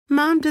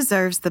Mom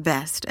deserves the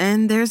best,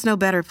 and there's no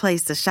better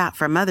place to shop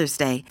for Mother's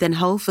Day than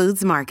Whole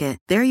Foods Market.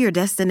 They're your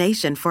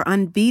destination for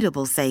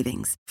unbeatable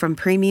savings, from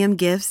premium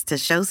gifts to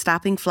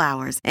show-stopping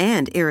flowers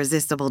and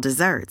irresistible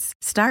desserts.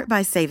 Start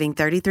by saving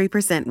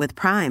 33% with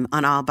Prime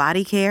on all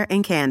body care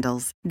and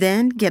candles.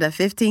 Then get a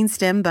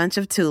 15-stem bunch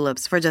of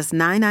tulips for just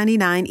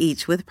 $9.99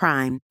 each with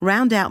Prime.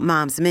 Round out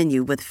Mom's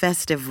menu with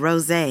festive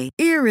rosé,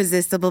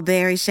 irresistible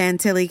berry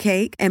chantilly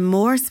cake, and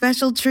more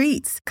special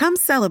treats. Come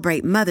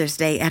celebrate Mother's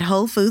Day at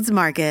Whole Foods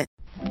Market.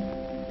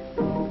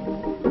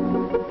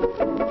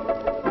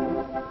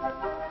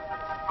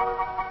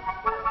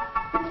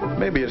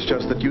 Maybe it's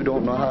just that you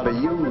don't know how to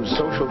use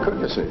social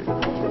courtesy.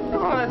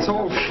 Oh, that's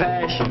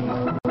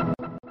old-fashioned.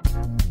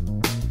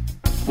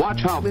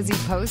 Watch how Lizzie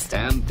Post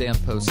and Dan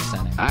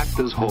Post-Senning act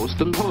as host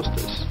and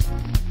hostess.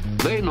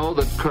 They know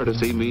that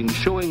courtesy means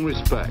showing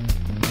respect,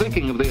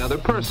 thinking of the other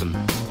person,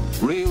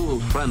 real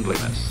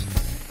friendliness.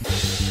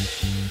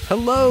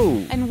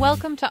 Hello! And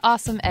welcome to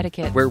Awesome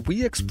Etiquette, where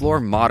we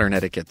explore modern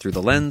etiquette through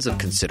the lens of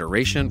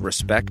consideration,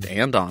 respect,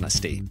 and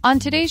honesty. On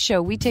today's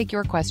show, we take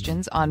your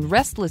questions on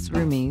restless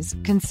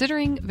roomies,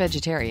 considering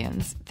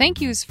vegetarians, thank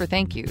yous for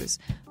thank yous,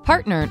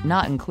 partner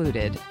not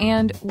included,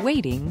 and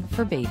waiting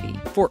for baby.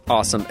 For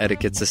Awesome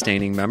Etiquette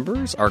sustaining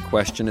members, our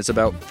question is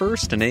about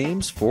first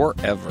names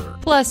forever.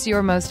 Plus,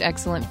 your most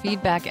excellent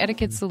feedback,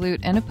 etiquette salute,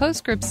 and a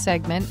postscript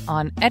segment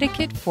on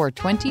etiquette for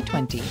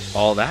 2020.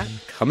 All that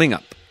coming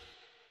up.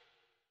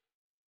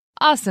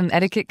 Awesome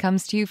Etiquette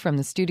comes to you from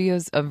the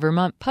studios of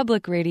Vermont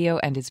Public Radio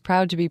and is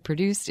proud to be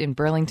produced in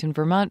Burlington,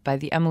 Vermont by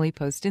the Emily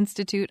Post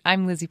Institute.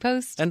 I'm Lizzie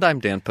Post. And I'm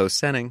Dan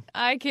Post-Senning.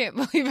 I can't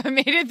believe I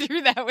made it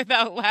through that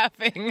without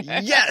laughing.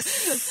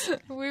 Yes!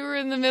 We were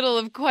in the middle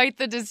of quite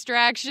the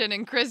distraction,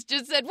 and Chris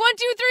just said, 1,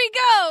 2, 3,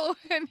 go!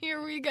 And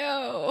here we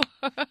go.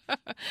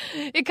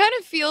 It kind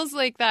of feels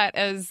like that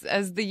as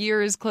the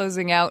year is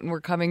closing out and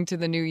we're coming to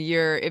the new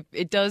year.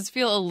 It does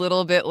feel a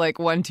little bit like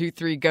 1, 2,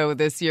 3, go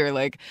this year.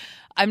 Like,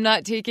 I'm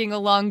not taking a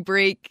long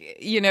break,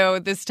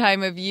 this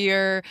time of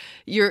year.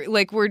 You're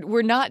like,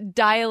 we're not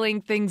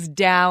dialing things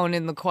down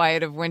in the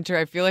quiet of winter.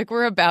 I feel like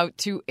we're about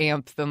to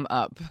amp them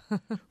up.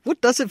 What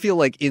does it feel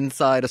like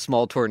inside a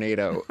small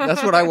tornado?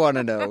 That's what I want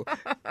to know.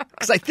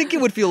 Because I think it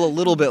would feel a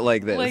little bit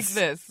like this.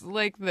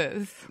 Like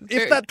this.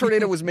 If that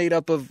tornado was made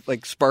up of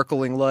like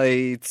sparkling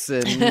lights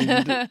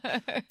and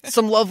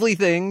some lovely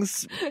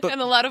things. But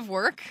and a lot of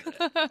work.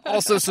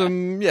 Also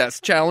some,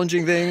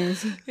 challenging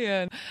things.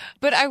 Yeah.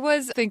 But I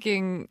was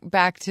thinking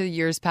back to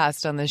years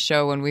past on this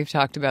show when we've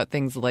talked about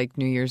things like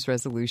New Year's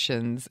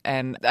resolutions.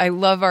 And I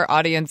love our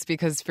audience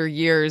because for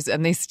years,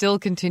 and they still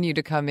continue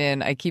to come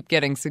in, I keep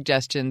getting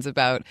suggestions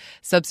about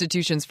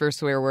substitutions for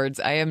swear words.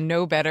 I am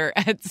no better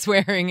at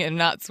swearing and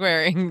not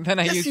swearing than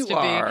I used to be.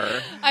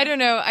 I don't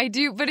know. I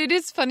do. But it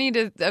is funny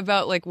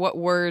about like what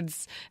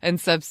words and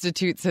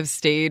substitutes have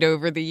stayed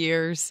over the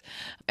years.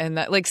 And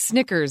that like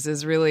Snickers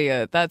is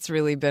that's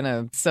really been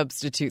a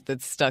substitute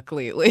that's stuck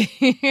lately.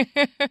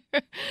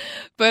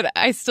 But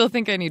I still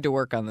think I need to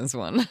work on this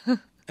one.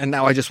 And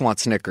now I just want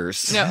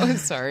Snickers. No,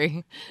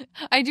 sorry.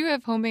 I do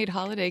have homemade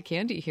holiday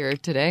candy here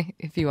today,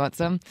 if you want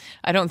some.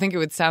 I don't think it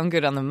would sound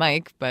good on the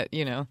mic, but,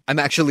 I'm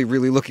actually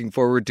really looking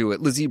forward to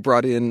it. Lizzie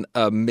brought in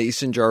a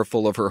mason jar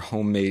full of her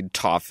homemade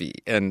toffee.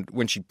 And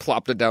when she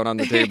plopped it down on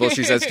the table,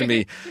 she says to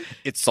me,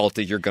 "It's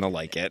salty, you're going to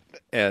like it."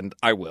 And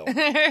I will.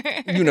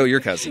 You know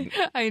your cousin.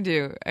 I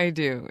do.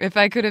 If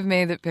I could have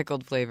made it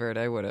pickled flavored,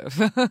 I would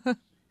have.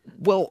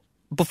 Well,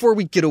 before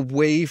we get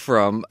away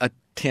from a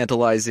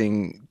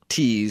tantalizing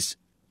tease,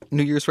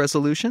 New Year's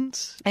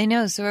resolutions? I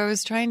know. So I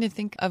was trying to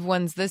think of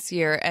ones this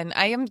year, and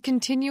I am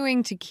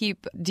continuing to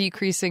keep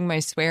decreasing my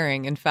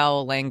swearing and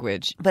foul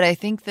language. But I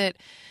think that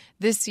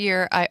this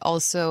year I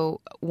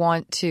also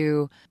want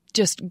to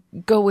just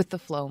go with the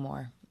flow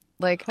more.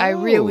 Like, I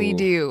really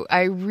do.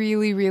 I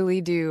really, really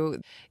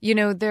do.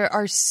 There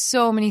are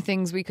so many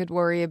things we could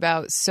worry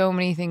about, so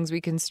many things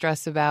we can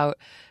stress about.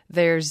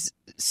 There's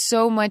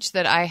so much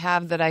that I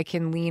have that I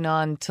can lean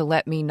on to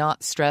let me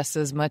not stress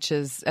as much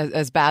as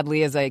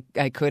badly as I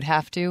could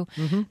have to,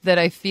 that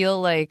I feel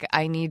like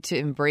I need to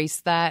embrace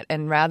that.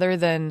 And rather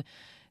than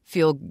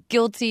feel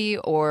guilty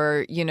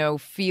or,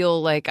 feel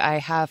like I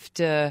have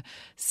to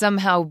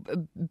somehow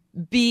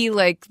be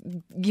like,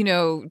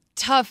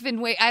 tough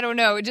and wait. I don't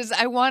know.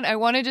 I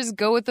want to just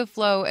go with the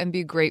flow and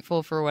be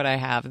grateful for what I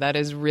have. That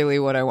is really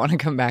what I want to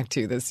come back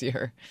to this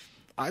year.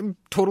 I'm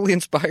totally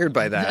inspired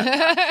by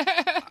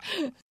that.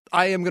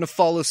 I am going to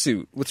follow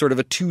suit with sort of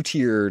a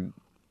 2-tiered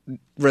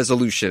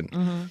resolution.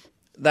 Mm-hmm.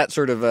 That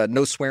sort of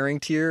no swearing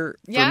tier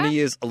for me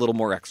is a little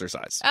more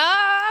exercise.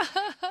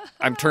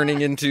 I'm turning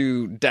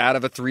into dad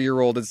of a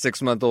 3-year-old and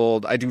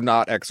 6-month-old. I do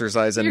not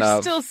exercise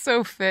enough. You're still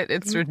so fit.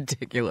 It's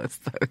ridiculous,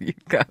 though.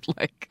 You've got,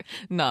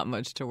 not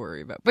much to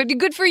worry about. But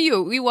good for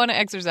you. We want to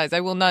exercise.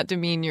 I will not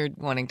demean your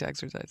wanting to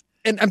exercise.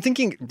 And I'm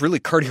thinking really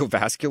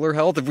cardiovascular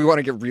health, if we want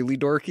to get really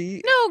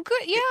dorky. No,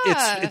 good,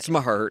 yeah. It's my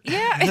heart.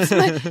 Yeah,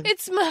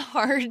 it's my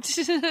heart.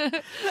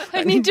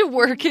 I need to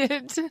work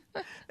it.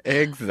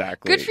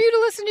 Exactly. Good for you to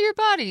listen to your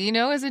body. You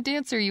know, as a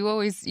dancer, you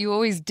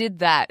always did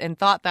that and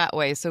thought that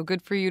way. So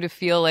good for you to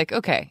feel like,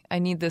 okay, I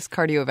need this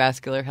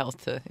cardiovascular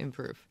health to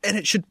improve. And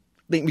it should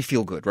make me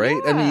feel good, right?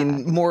 Yeah. I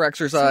mean, more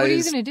exercise So what are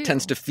you gonna do?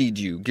 tends to feed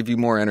you, give you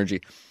more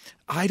energy.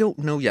 I don't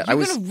know yet. You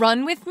want to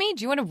run with me?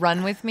 Do you want to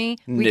run with me?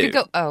 We No. could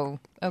go. Oh,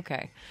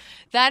 okay.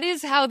 That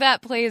is how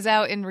that plays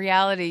out in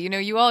reality. You know,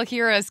 you all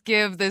hear us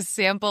give this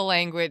sample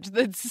language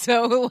that's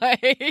so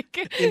like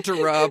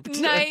interrupt,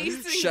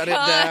 nice, and shut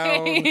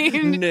kind. it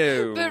down.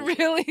 No, But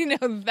really,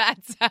 no,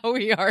 that's how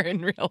we are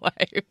in real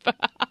life.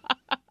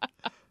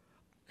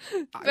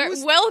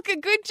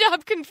 Good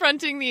job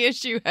confronting the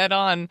issue head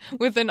on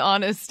with an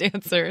honest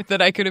answer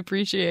that I could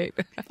appreciate.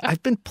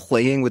 I've been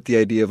playing with the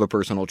idea of a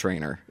personal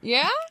trainer.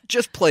 Yeah?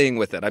 Just playing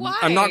with it. Why?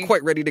 I'm not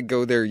quite ready to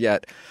go there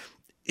yet.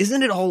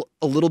 Isn't it all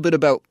a little bit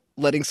about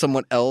letting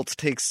someone else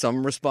take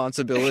some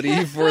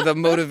responsibility for the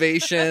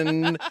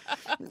motivation?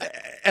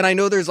 And I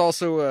know there's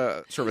also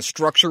a sort of a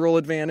structural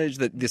advantage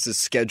that this is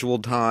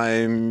scheduled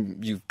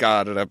time. You've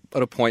got an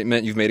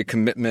appointment. You've made a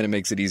commitment. It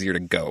makes it easier to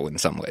go in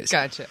some ways.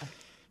 Gotcha.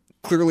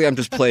 Clearly, I'm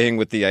just playing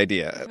with the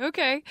idea.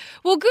 Okay.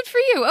 Well, good for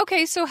you.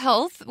 Okay, so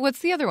health. What's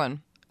the other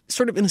one?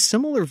 Sort of in a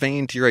similar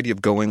vein to your idea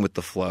of going with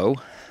the flow,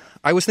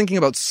 I was thinking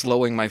about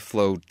slowing my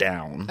flow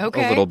down a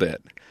little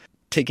bit.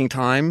 Taking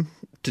time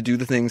to do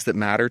the things that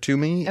matter to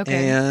me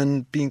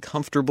and being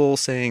comfortable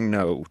saying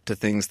no to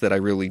things that I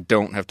really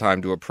don't have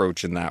time to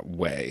approach in that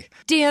way.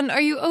 Dan, are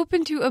you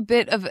open to a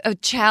bit of a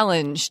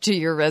challenge to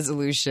your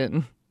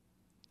resolution?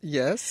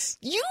 Yes.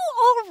 You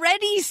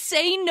already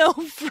say no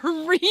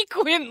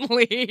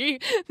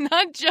frequently,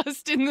 not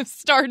just in the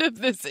start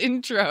of this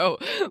intro,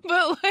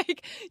 but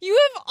like you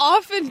have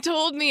often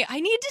told me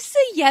I need to say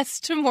yes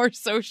to more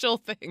social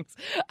things.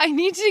 I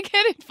need to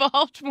get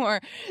involved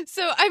more.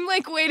 So I'm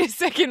like, wait a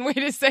second.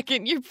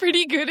 You're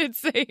pretty good at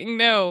saying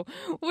no.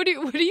 What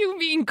do you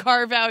mean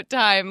carve out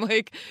time?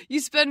 Like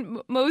you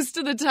spend most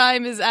of the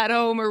time is at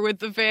home or with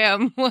the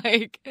fam.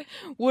 Like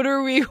what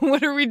are we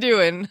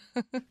doing?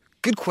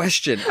 Good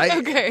question.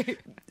 Okay.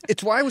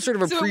 It's why I was sort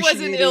of appreciating...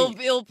 So it was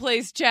an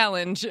ill-placed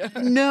challenge.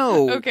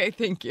 No. Okay,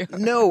 thank you.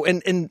 No,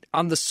 and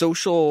on the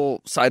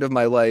social side of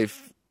my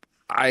life,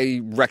 I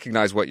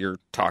recognize what you're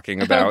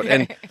talking about. Okay.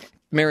 And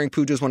marrying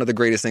Pooja is one of the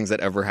greatest things that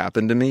ever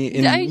happened to me.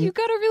 You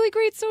got a really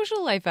great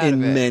social life out of it.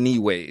 In many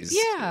ways.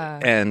 Yeah.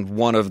 And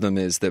one of them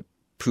is that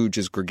Pooja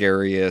is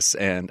gregarious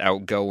and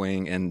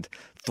outgoing and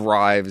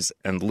thrives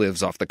and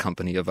lives off the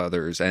company of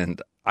others.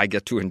 And I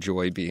get to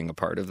enjoy being a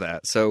part of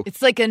that. So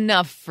it's like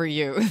enough for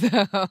you,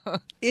 though.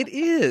 It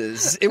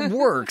is. It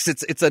works.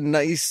 It's a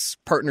nice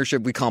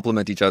partnership. We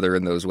complement each other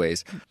in those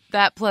ways.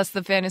 That plus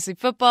the fantasy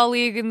football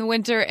league in the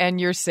winter,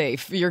 and you're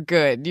safe. You're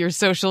good. Your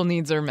social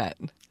needs are met.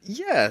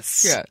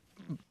 Yes. Yeah.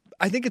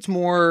 I think it's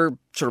more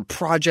sort of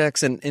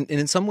projects. And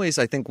in some ways,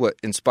 I think what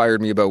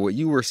inspired me about what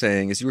you were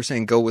saying is you were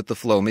saying go with the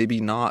flow, maybe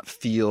not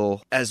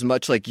feel as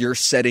much like you're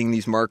setting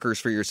these markers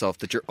for yourself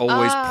that you're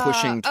always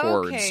pushing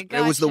towards. Okay,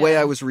 It was the way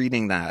I was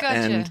reading that. Gotcha.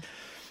 And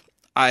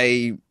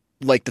I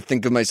like to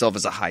think of myself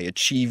as a high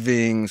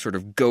achieving, sort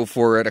of go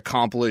for it,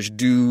 accomplish,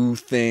 do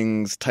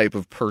things type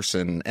of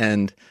person.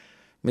 And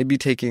maybe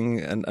taking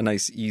a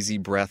nice easy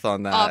breath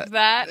on that. Off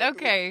that?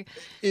 Okay.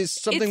 Is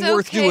something It's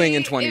worth doing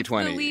in okay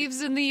 2020. if the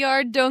leaves in the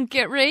yard don't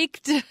get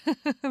raked?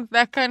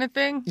 That kind of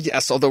thing?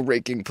 Yes, although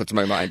raking puts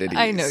my mind at ease.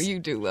 I know, you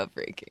do love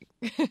raking.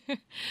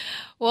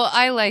 Well,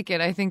 I like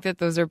it. I think that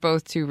those are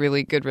both two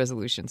really good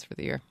resolutions for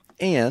the year.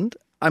 And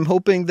I'm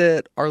hoping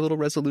that our little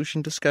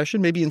resolution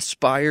discussion maybe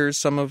inspires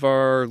some of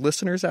our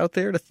listeners out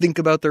there to think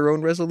about their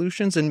own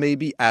resolutions and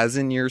maybe, as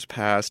in years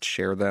past,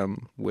 share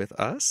them with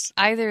us.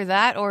 Either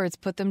that or it's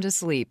put them to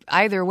sleep.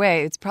 Either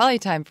way, it's probably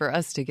time for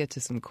us to get to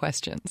some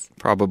questions.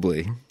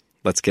 Probably.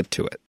 Let's get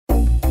to it.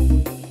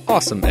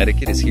 Awesome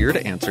Etiquette is here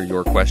to answer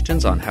your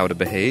questions on how to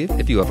behave.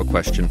 If you have a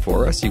question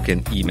for us, you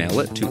can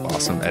email it to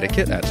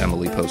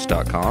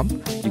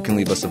awesomeetiquette@emilypost.com. You can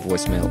leave us a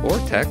voicemail or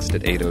text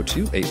at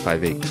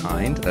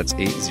 802-858-KIND. That's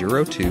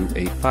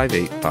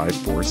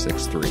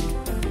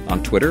 802-858-5463.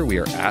 On Twitter, we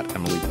are at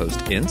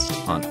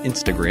EmilyPostInst. On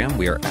Instagram,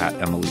 we are at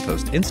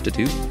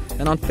EmilyPostInstitute.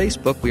 And on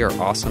Facebook, we are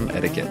Awesome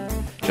Etiquette.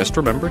 Just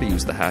remember to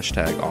use the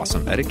hashtag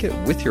Awesome Etiquette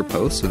with your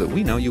post so that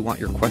we know you want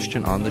your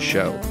question on the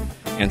show.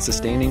 And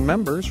sustaining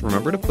members,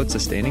 remember to put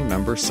sustaining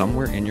members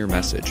somewhere in your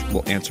message.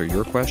 We'll answer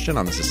your question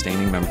on the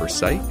sustaining members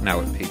site,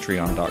 now at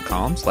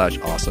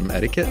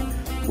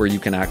patreon.com/awesomeetiquette, where you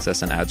can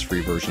access an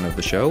ads-free version of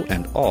the show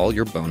and all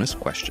your bonus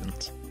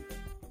questions.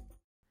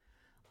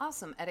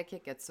 Awesome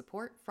Etiquette gets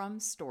support from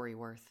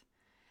Storyworth.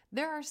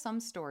 There are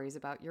some stories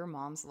about your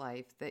mom's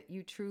life that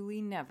you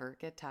truly never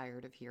get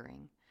tired of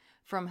hearing.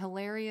 From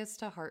hilarious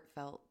to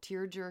heartfelt,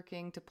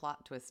 tear-jerking to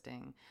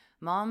plot-twisting,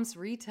 Mom's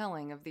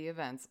retelling of the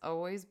events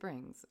always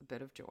brings a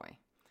bit of joy.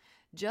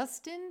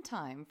 Just in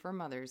time for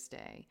Mother's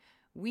Day,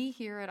 we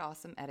here at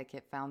Awesome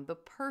Etiquette found the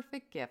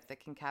perfect gift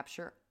that can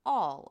capture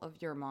all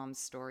of your mom's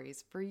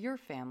stories for your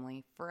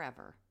family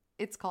forever.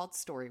 It's called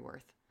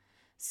Storyworth.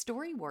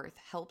 Storyworth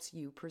helps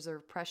you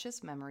preserve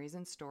precious memories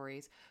and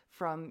stories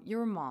from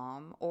your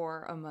mom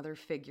or a mother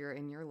figure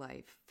in your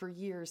life for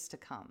years to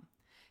come.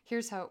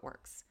 Here's how it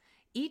works.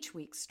 Each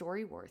week,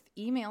 Storyworth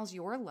emails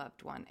your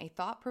loved one a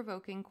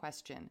thought-provoking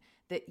question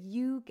that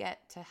you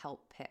get to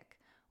help pick.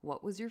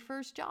 What was your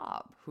first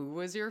job? Who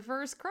was your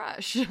first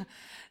crush?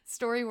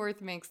 Storyworth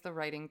makes the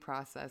writing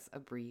process a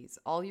breeze.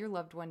 All your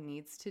loved one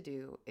needs to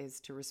do is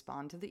to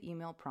respond to the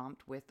email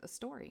prompt with a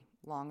story.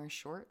 Long or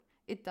short,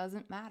 it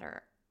doesn't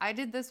matter. I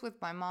did this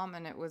with my mom,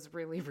 and it was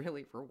really,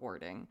 really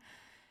rewarding.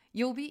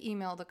 You'll be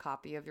emailed a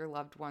copy of your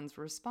loved one's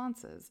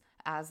responses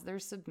as they're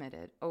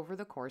submitted over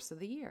the course of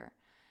the year.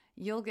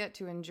 You'll get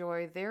to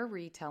enjoy their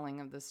retelling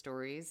of the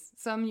stories.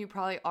 Some you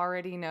probably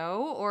already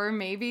know, or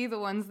maybe the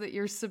ones that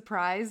you're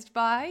surprised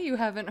by, you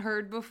haven't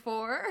heard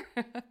before.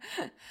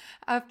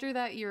 After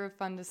that year of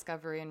fun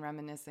discovery and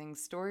reminiscing,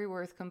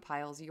 Storyworth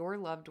compiles your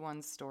loved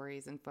one's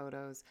stories and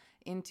photos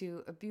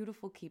into a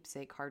beautiful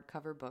keepsake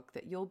hardcover book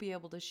that you'll be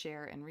able to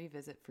share and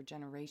revisit for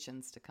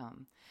generations to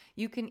come.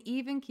 You can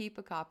even keep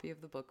a copy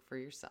of the book for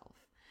yourself.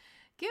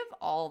 Give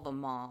all the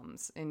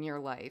moms in your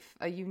life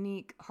a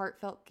unique,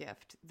 heartfelt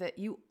gift that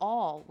you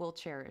all will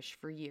cherish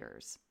for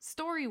years.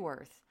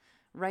 Storyworth.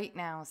 Right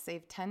now,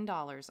 save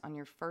 $10 on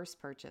your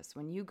first purchase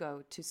when you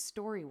go to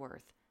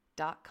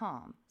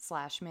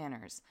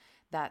storyworth.com/manners.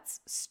 That's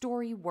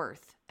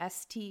Storyworth,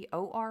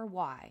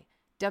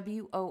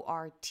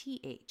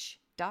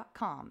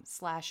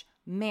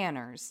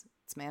 STORYWORTH.com/manners.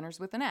 It's manners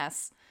with an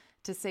S,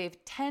 to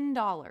save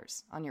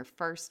 $10 on your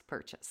first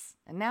purchase.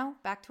 And now,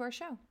 back to our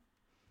show.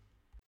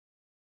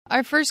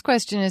 Our first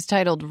question is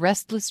titled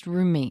Restless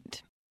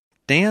Roommate.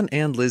 Dan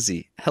and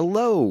Lizzie,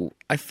 hello!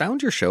 I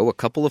found your show a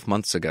couple of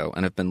months ago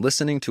and have been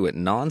listening to it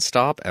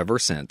nonstop ever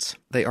since.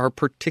 They are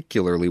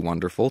particularly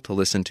wonderful to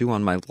listen to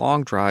on my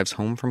long drives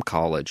home from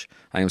college.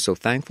 I am so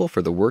thankful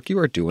for the work you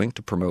are doing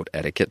to promote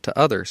etiquette to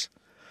others.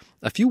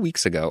 A few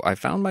weeks ago, I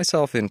found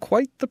myself in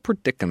quite the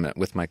predicament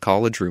with my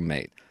college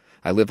roommate.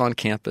 I live on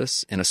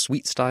campus in a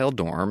suite-style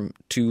dorm,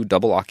 2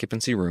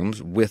 double-occupancy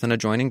rooms with an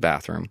adjoining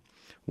bathroom.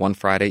 One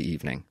Friday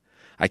evening,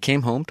 I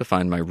came home to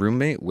find my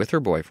roommate with her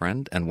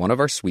boyfriend and one of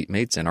our suite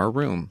mates in our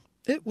room.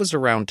 It was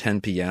around 10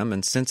 p.m.,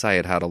 and since I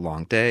had had a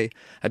long day,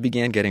 I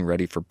began getting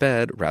ready for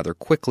bed rather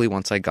quickly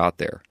once I got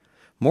there.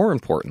 More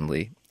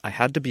importantly, I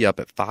had to be up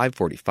at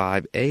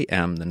 5:45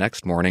 a.m. the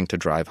next morning to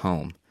drive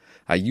home.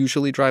 I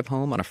usually drive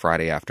home on a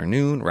Friday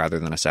afternoon rather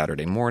than a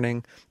Saturday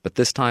morning, but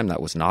this time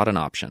that was not an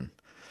option.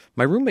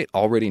 My roommate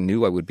already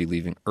knew I would be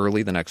leaving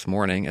early the next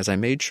morning, as I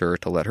made sure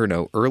to let her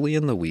know early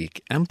in the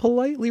week and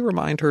politely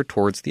remind her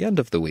towards the end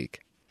of the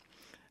week.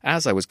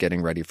 As I was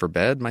getting ready for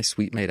bed, my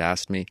suite mate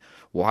asked me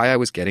why I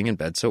was getting in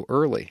bed so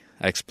early.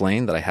 I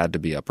explained that I had to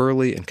be up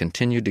early and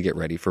continued to get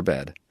ready for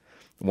bed.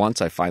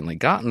 Once I finally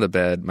got in the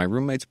bed, my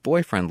roommate's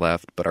boyfriend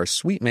left, but our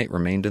suite mate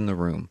remained in the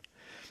room.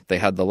 They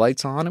had the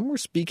lights on and were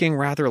speaking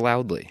rather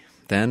loudly.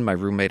 Then my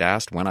roommate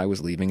asked when I was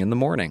leaving in the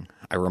morning.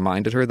 I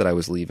reminded her that I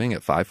was leaving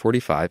at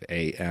 5:45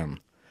 a.m.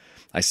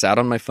 I sat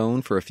on my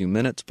phone for a few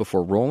minutes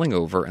before rolling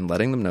over and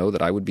letting them know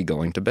that I would be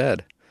going to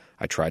bed.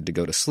 I tried to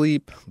go to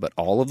sleep, but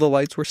all of the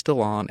lights were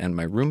still on, and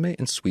my roommate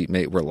and suite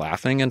mate were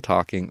laughing and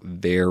talking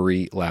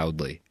very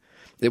loudly.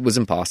 It was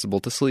impossible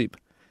to sleep.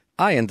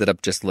 I ended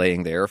up just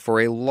laying there for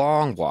a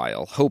long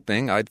while,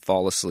 hoping I'd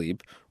fall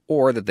asleep,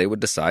 or that they would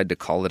decide to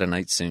call it a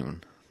night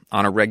soon.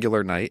 On a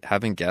regular night,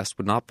 having guests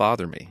would not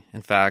bother me.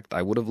 In fact,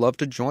 I would have loved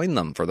to join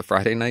them for the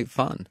Friday night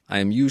fun. I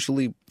am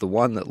usually the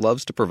one that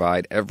loves to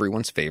provide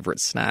everyone's favorite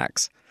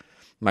snacks.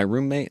 My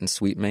roommate and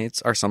suite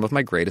mates are some of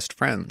my greatest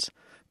friends.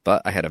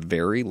 But I had a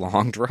very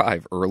long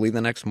drive early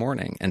the next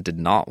morning and did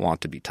not want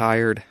to be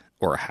tired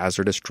or a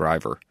hazardous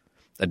driver.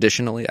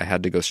 Additionally, I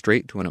had to go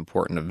straight to an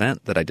important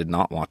event that I did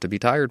not want to be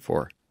tired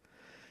for.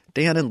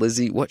 Dan and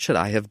Lizzie, what should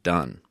I have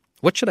done?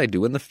 What should I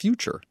do in the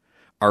future?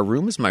 Our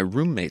room is my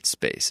roommate's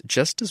space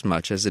just as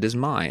much as it is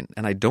mine,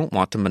 and I don't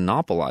want to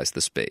monopolize the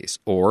space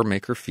or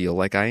make her feel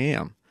like I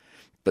am.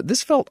 But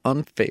this felt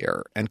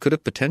unfair and could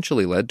have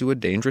potentially led to a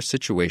dangerous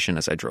situation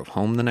as I drove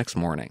home the next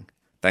morning.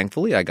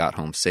 Thankfully, I got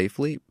home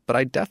safely, but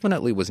I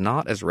definitely was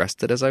not as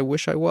rested as I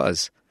wish I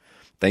was.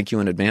 Thank you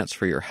in advance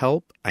for your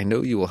help. I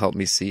know you will help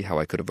me see how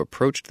I could have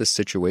approached this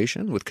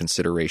situation with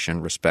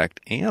consideration, respect,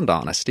 and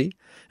honesty,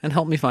 and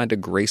help me find a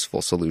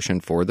graceful solution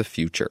for the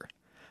future.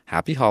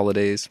 Happy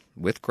holidays.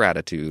 With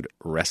gratitude,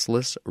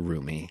 Restless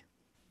Roomie.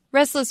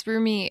 Restless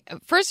Roomie,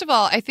 first of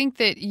all, I think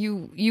that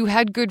you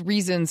had good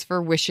reasons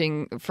for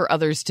wishing for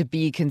others to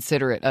be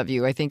considerate of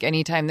you. I think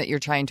anytime that you're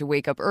trying to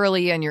wake up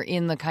early and you're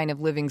in the kind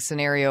of living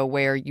scenario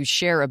where you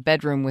share a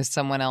bedroom with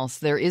someone else,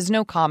 there is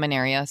no common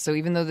area. So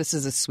even though this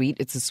is a suite,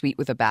 it's a suite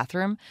with a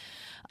bathroom.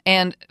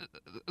 And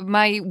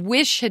my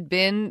wish had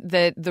been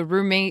that the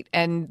roommate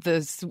and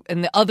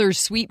the other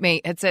suite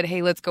mate had said,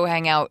 hey, let's go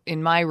hang out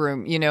in my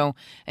room,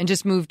 and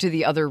just move to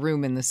the other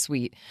room in the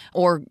suite,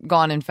 or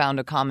gone and found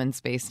a common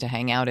space to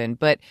hang out in.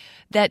 But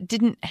that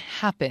didn't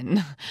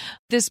happen.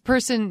 This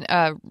person,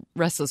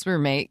 restless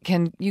roommate,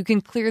 you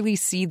can clearly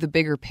see the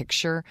bigger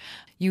picture.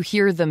 You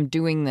hear them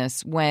doing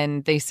this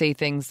when they say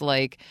things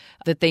like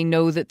that they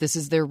know that this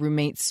is their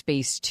roommate's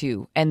space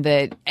too, and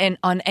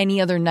on any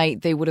other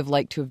night they would have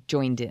liked to have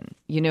joined in.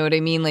 You know what I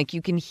mean? Like,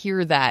 you can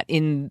hear that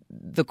in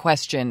the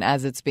question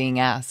as it's being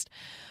asked.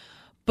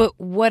 But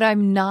what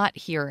I'm not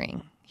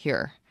hearing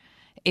here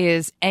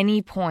is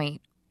any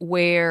point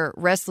where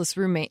restless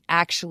roommate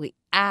actually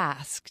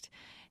asked,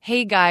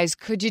 hey guys,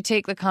 could you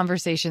take the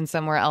conversation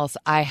somewhere else?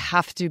 I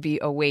have to be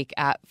awake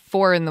at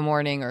 4 a.m.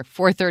 or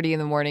 4:30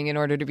 a.m. in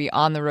order to be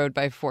on the road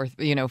by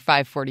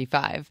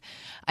 5:45.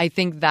 I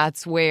think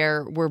that's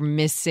where we're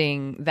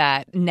missing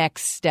that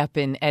next step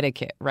in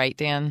etiquette, right,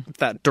 Dan?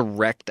 That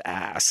direct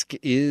ask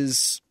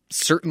is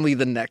certainly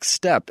the next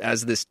step,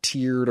 as this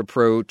tiered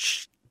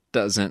approach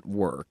doesn't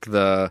work.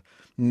 The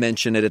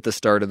mention it at the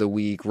start of the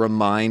week,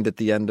 remind at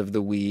the end of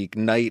the week,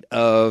 night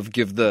of,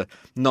 give the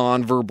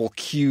nonverbal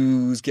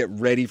cues, get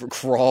ready for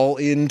crawl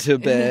into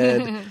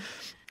bed.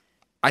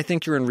 I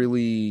think you're in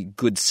really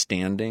good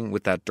standing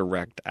with that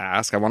direct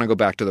ask. I want to go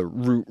back to the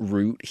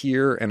root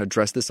here and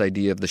address this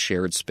idea of the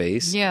shared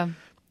space. Yeah.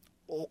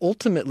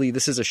 Ultimately,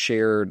 this is a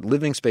shared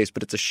living space,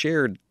 but it's a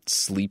shared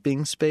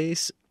sleeping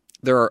space.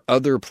 There are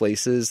other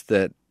places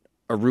that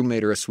a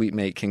roommate or a suite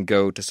mate can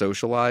go to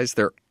socialize.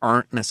 There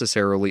aren't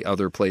necessarily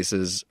other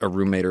places a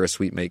roommate or a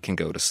suite mate can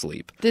go to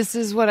sleep. This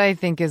is what I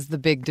think is the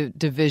big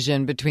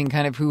division between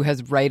kind of who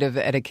has right of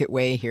etiquette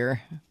way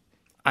here.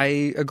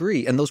 I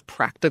agree. And those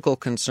practical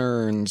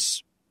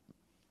concerns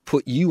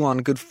put you on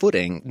good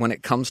footing when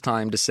it comes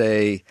time to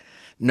say,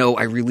 no,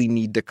 I really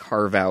need to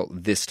carve out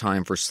this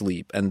time for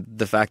sleep. And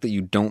the fact that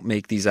you don't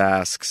make these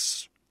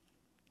asks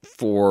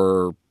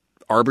for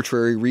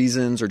arbitrary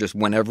reasons or just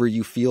whenever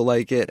you feel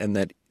like it, and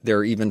that there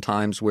are even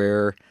times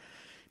where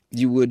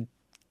you would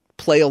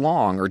play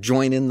along or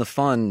join in the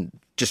fun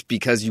just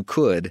because you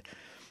could.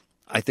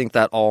 I think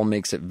that all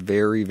makes it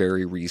very,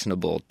 very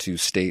reasonable to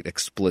state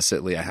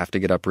explicitly, I have to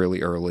get up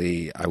really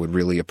early. I would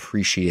really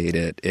appreciate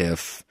it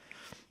if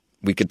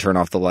we could turn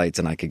off the lights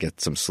and I could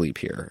get some sleep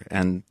here.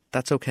 And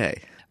that's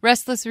okay.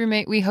 Restless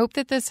roommate, we hope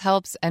that this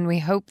helps, and we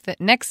hope that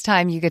next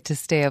time you get to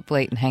stay up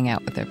late and hang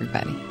out with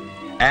everybody.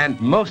 And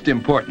most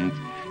important,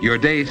 your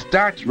day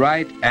starts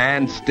right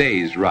and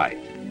stays right.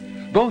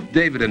 Both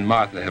David and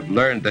Martha have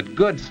learned that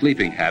good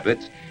sleeping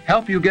habits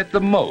help you get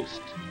the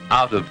most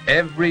out of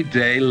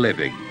everyday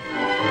living.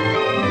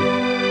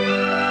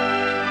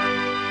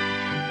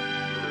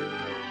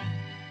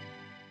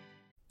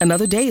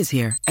 Another day is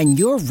here, and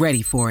you're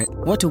ready for it.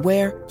 What to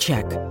wear?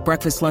 Check.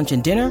 Breakfast, lunch,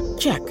 and dinner?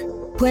 Check.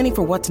 Planning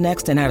for what's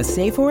next and how to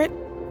save for it?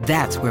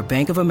 That's where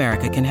Bank of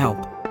America can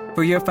help.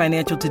 For your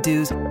financial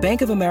to-dos,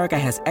 Bank of America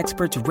has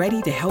experts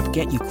ready to help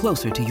get you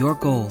closer to your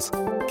goals.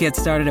 Get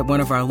started at one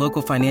of our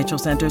local financial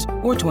centers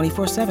or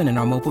 24/7 in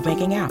our mobile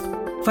banking app.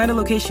 Find a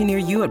location near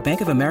you at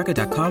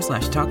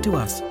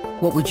bankofamerica.com/talktous.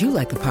 What would you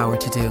like the power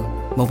to do?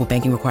 Mobile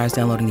banking requires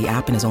downloading the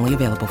app and is only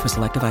available for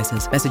select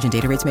devices. Message and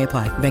data rates may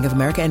apply. Bank of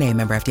America NA,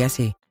 member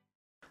FDIC.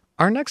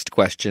 Our next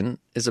question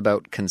is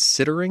about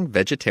considering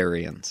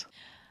vegetarians.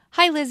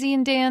 Hi, Lizzie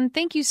and Dan.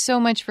 Thank you so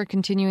much for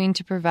continuing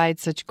to provide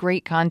such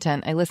great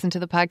content. I listen to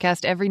the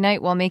podcast every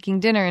night while making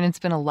dinner, and it's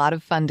been a lot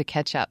of fun to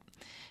catch up.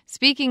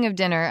 Speaking of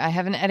dinner, I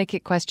have an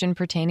etiquette question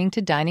pertaining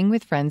to dining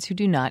with friends who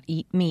do not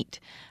eat meat.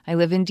 I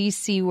live in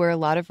D.C., where a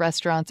lot of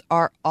restaurants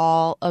are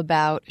all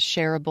about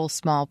shareable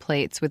small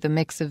plates with a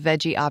mix of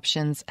veggie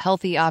options,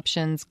 healthy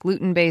options,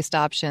 gluten-based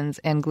options,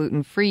 and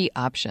gluten-free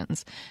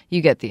options.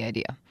 You get the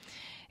idea.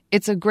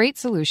 It's a great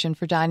solution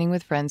for dining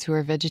with friends who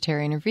are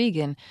vegetarian or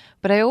vegan,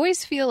 but I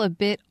always feel a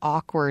bit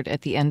awkward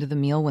at the end of the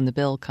meal when the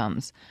bill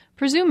comes.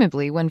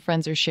 Presumably, when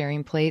friends are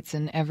sharing plates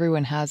and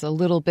everyone has a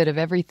little bit of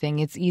everything,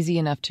 it's easy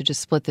enough to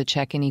just split the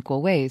check in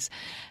equal ways.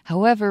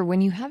 However,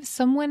 when you have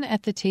someone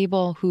at the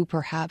table who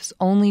perhaps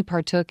only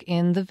partook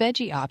in the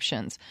veggie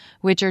options,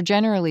 which are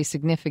generally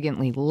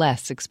significantly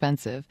less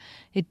expensive,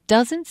 it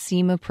doesn't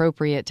seem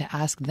appropriate to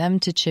ask them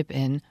to chip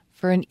in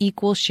for an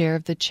equal share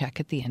of the check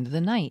at the end of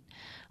the night.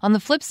 On the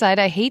flip side,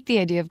 I hate the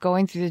idea of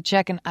going through the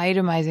check and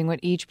itemizing what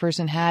each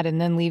person had and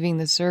then leaving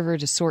the server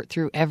to sort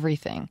through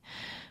everything.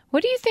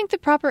 What do you think the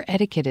proper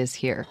etiquette is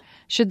here?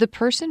 Should the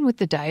person with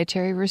the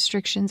dietary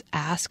restrictions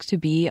ask to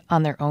be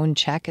on their own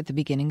check at the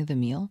beginning of the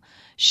meal?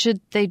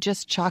 Should they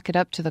just chalk it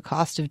up to the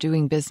cost of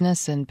doing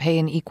business and pay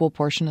an equal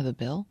portion of the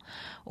bill?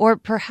 Or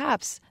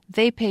perhaps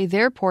they pay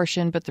their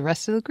portion, but the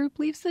rest of the group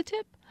leaves the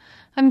tip?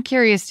 I'm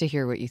curious to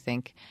hear what you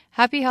think.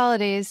 Happy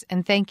holidays,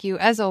 and thank you,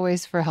 as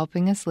always, for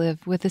helping us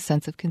live with a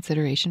sense of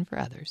consideration for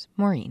others.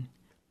 Maureen.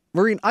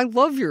 Maureen, I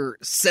love your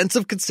sense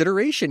of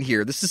consideration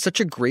here. This is such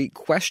a great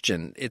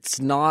question. It's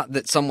not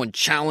that someone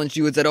challenged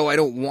you and said, oh, I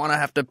don't want to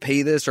have to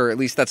pay this, or at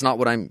least that's not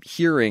what I'm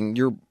hearing.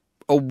 You're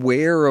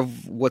aware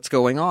of what's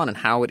going on and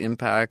how it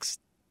impacts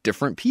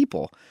different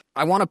people.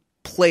 I want to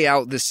play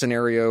out this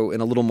scenario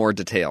in a little more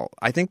detail.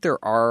 I think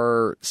there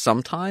are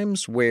some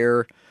times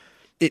where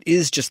it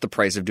is just the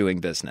price of doing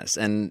business,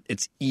 and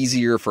it's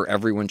easier for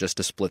everyone just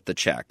to split the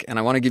check. And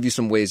I want to give you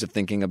some ways of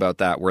thinking about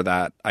that where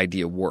that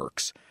idea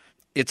works.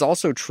 It's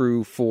also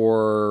true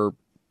for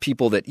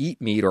people that eat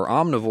meat or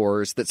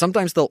omnivores that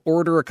sometimes they'll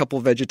order a couple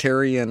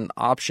vegetarian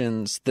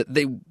options that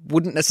they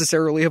wouldn't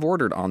necessarily have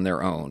ordered on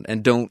their own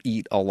and don't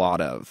eat a lot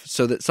of.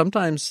 So that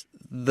sometimes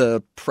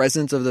the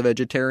presence of the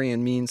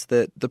vegetarian means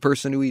that the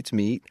person who eats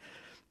meat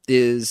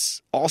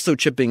is also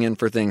chipping in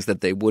for things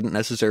that they wouldn't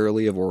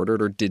necessarily have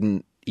ordered or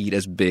didn't eat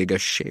as big a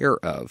share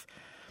of.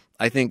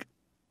 I think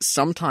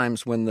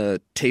sometimes when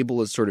the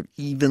table is sort of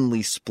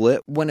evenly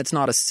split, when it's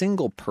not a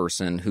single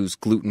person who's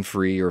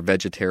gluten-free or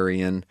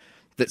vegetarian,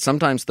 that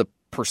sometimes the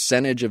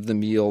percentage of the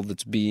meal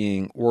that's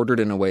being ordered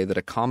in a way that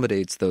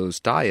accommodates those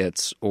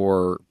diets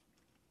or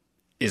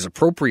is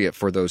appropriate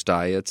for those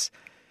diets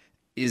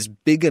is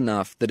big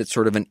enough that it's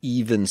sort of an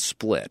even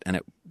split and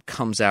it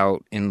comes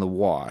out in the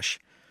wash.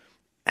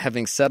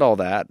 Having said all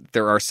that,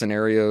 there are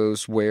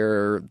scenarios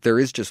where there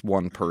is just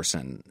one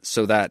person,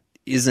 so that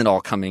isn't all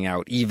coming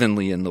out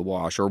evenly in the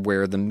wash, or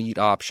where the meat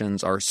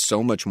options are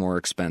so much more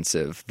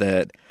expensive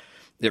that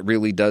it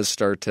really does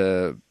start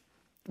to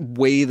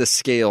weigh the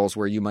scales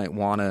where you might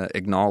want to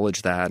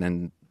acknowledge that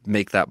and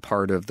make that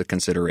part of the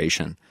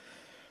consideration.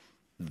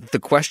 The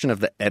question of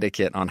the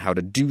etiquette on how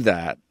to do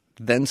that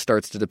then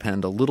starts to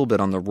depend a little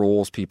bit on the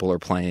roles people are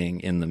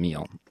playing in the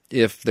meal.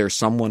 If there's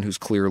someone who's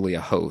clearly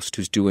a host,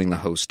 who's doing the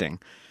hosting,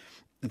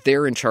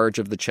 they're in charge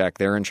of the check,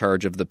 they're in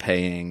charge of the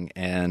paying,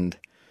 and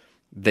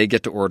they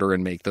get to order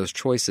and make those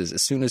choices.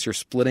 As soon as you're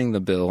splitting the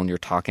bill and you're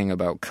talking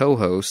about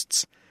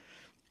co-hosts,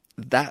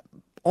 that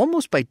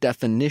almost by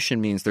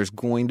definition means there's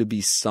going to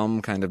be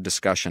some kind of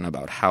discussion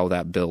about how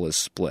that bill is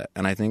split.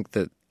 And I think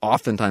that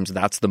oftentimes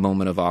that's the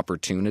moment of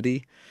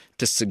opportunity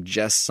to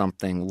suggest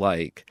something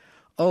like,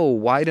 oh,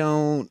 why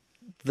don't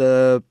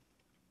the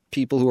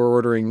people who are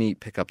ordering meat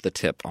pick up the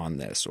tip on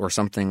this, or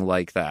something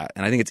like that.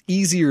 And I think it's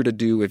easier to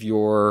do if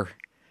you're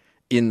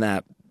in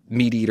that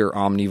meat eater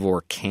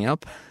omnivore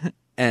camp.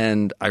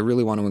 And I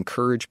really want to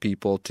encourage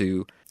people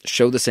to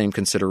show the same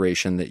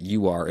consideration that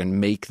you are and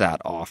make that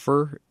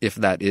offer if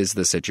that is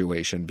the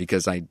situation,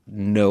 because I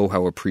know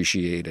how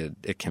appreciated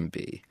it can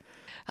be.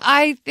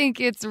 I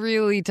think it's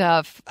really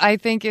tough. I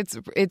think it's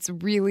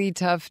really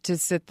tough to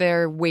sit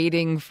there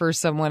waiting for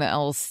someone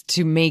else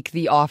to make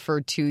the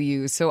offer to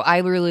you. So I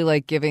really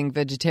like giving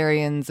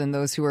vegetarians and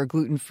those who are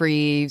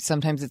gluten-free,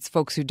 sometimes it's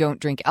folks who don't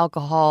drink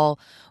alcohol,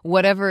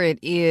 whatever it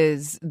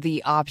is,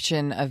 the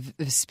option of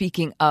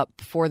speaking up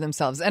for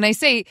themselves. And I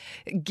say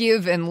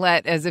give and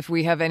let as if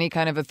we have any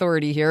kind of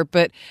authority here,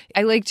 but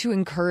I like to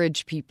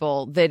encourage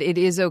people that it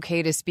is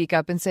okay to speak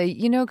up and say,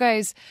 you know,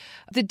 guys,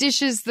 the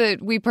dishes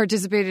that we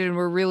participated in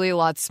were really a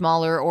lot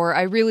smaller, or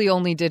I really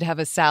only did have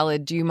a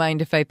salad. Do you mind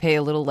if I pay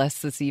a little less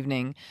this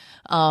evening?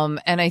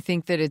 And I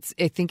think that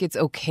it's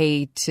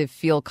okay to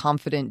feel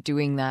confident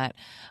doing that.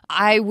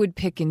 I would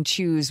pick and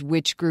choose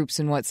which groups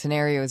and what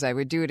scenarios I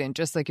would do it in.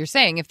 Just like you're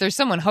saying, if there's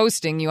someone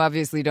hosting, you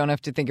obviously don't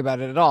have to think about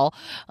it at all.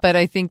 But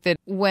I think that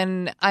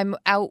when I'm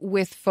out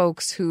with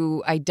folks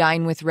who I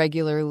dine with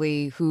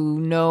regularly, who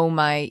know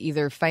my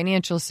either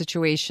financial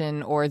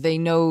situation or they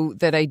know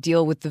that I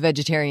deal with the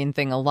vegetarian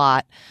thing a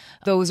lot,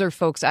 those are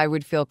folks I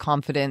would feel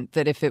confident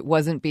that if it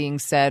wasn't being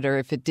said, or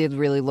if it did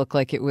really look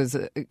like it was,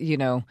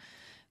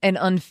 an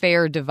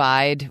unfair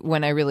divide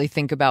when I really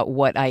think about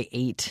what I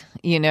ate,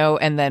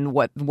 and then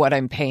what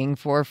I'm paying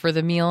for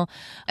the meal.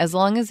 As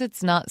long as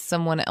it's not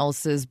someone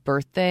else's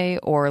birthday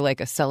or like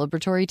a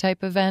celebratory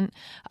type event,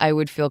 I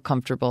would feel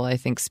comfortable, I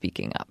think,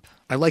 speaking up.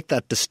 I like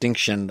that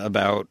distinction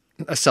about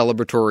a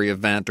celebratory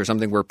event or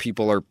something where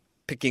people are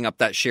picking up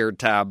that shared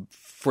tab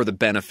for the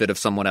benefit of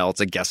someone else,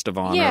 a guest of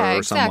honor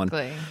or someone.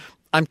 Exactly.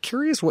 I'm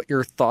curious what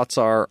your thoughts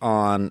are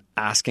on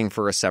asking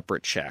for a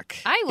separate check.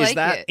 I like it. Is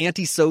that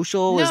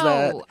antisocial?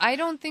 No, I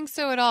don't think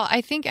so at all.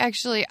 I think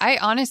actually, I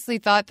honestly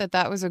thought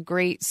that was a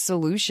great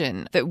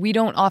solution that we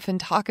don't often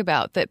talk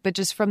about. But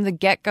just from the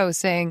get-go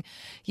saying,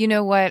 you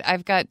know what,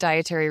 I've got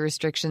dietary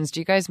restrictions. Do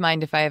you guys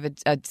mind if I have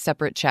a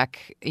separate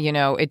check?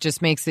 It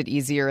just makes it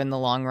easier in the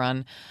long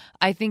run.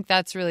 I think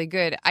that's really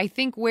good. I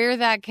think where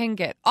that can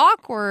get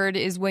awkward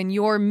is when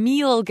your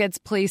meal gets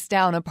placed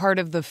down a part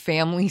of the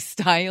family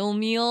style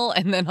meal,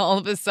 and then all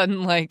of a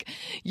sudden, like,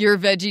 your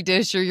veggie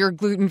dish or your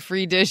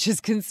gluten-free dish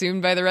is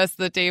consumed by the rest of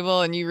the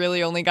table and you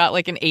really only got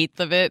like an eighth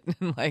of it.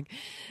 Like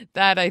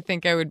that, I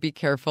think I would be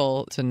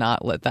careful to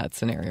not let that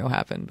scenario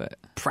happen. But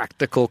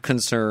practical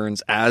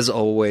concerns, as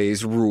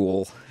always,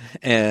 rule.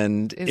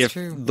 And if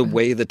the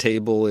way the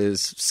table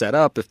is set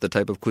up, if the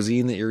type of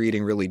cuisine that you're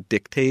eating really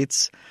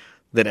dictates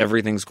that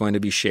everything's going to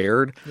be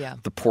shared,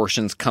 the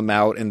portions come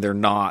out and they're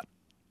not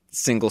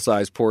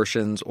single-size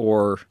portions,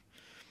 or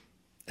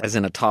as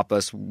in a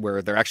tapas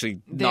where they're actually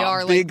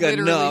not big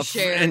enough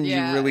shared, and you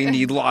really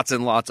need lots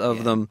and lots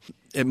of them,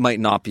 it might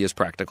not be as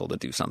practical to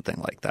do something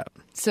like that.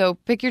 So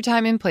pick your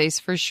time and place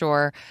for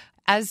sure.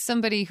 As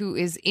somebody who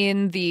is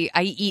in the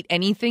I eat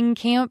anything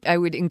camp, I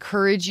would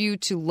encourage you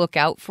to look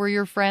out for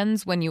your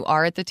friends when you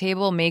are at the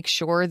table. Make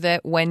sure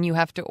that when you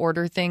have to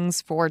order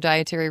things for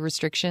dietary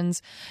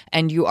restrictions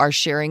and you are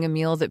sharing a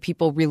meal, that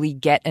people really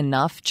get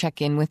enough.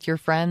 Check in with your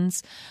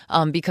friends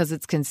because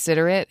it's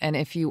considerate. And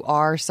if you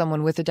are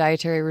someone with a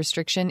dietary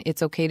restriction,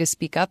 it's okay to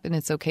speak up and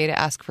it's okay to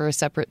ask for a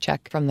separate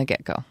check from the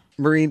get-go.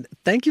 Maureen,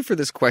 thank you for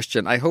this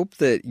question. I hope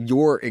that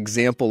your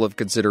example of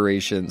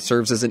consideration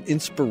serves as an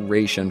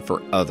inspiration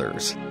for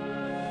others.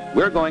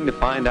 We're going to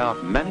find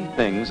out many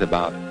things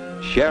about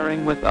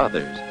sharing with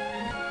others.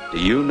 Do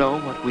you know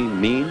what we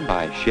mean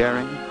by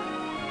sharing?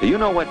 Do you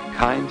know what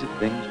kinds of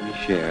things we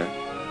share?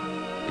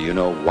 Do you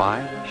know why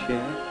we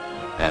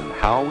share and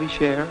how we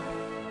share?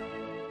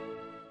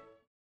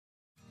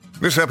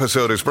 This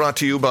episode is brought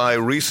to you by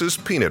Reese's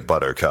Peanut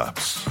Butter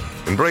Cups.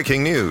 In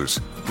breaking news,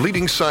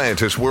 leading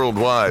scientists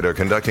worldwide are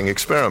conducting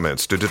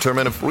experiments to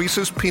determine if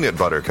Reese's Peanut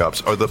Butter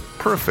Cups are the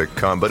perfect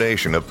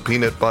combination of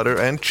peanut butter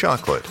and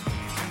chocolate.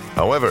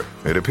 However,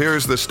 it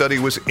appears the study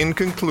was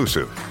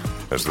inconclusive,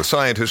 as the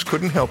scientists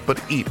couldn't help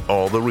but eat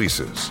all the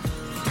Reese's.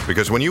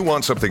 Because when you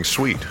want something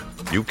sweet,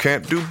 you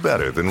can't do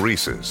better than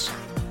Reese's.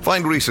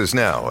 Find Reese's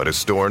now at a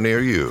store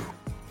near you.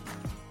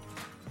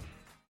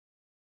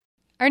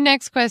 Our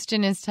next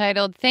question is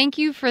titled, Thank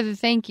You for the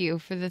Thank You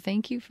for the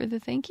Thank You for the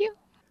Thank You.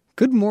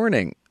 Good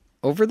morning.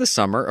 Over the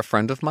summer, a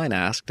friend of mine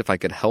asked if I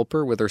could help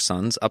her with her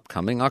son's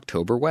upcoming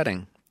October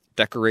wedding,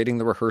 decorating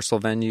the rehearsal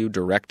venue,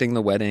 directing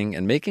the wedding,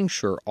 and making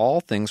sure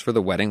all things for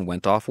the wedding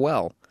went off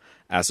well.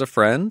 As a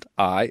friend,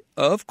 I,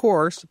 of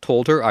course,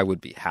 told her I would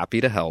be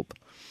happy to help.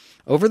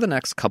 Over the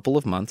next couple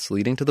of months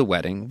leading to the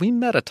wedding, we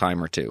met a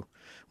time or two.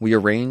 We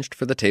arranged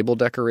for the table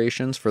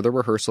decorations for the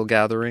rehearsal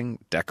gathering,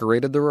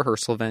 decorated the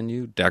rehearsal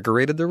venue,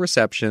 decorated the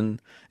reception.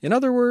 In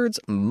other words,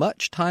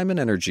 much time and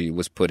energy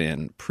was put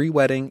in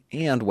pre-wedding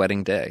and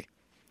wedding day.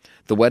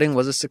 The wedding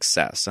was a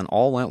success and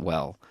all went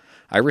well.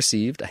 I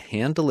received a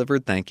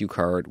hand-delivered thank you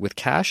card with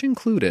cash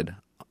included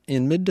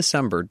in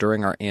mid-December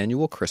during our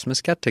annual Christmas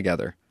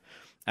get-together.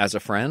 As a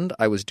friend,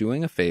 I was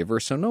doing a favor,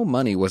 so no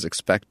money was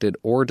expected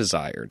or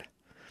desired.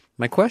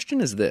 My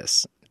question is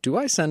this. Do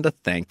I send a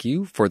thank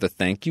you for the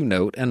thank you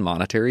note and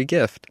monetary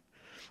gift?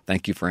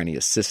 Thank you for any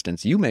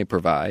assistance you may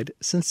provide.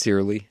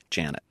 Sincerely,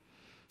 Janet.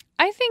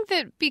 I think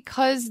that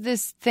because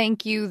this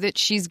thank you that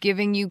she's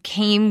giving you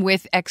came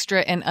with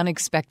extra and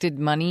unexpected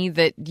money,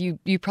 that you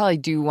probably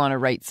do want to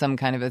write some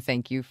kind of a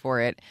thank you for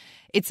it.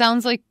 It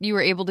sounds like you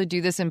were able to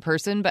do this in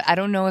person, but I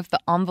don't know if the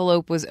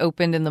envelope was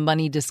opened and the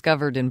money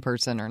discovered in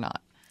person or not.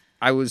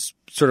 I was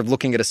sort of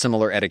looking at a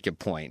similar etiquette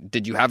point.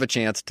 Did you have a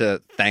chance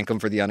to thank them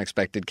for the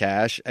unexpected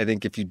cash? I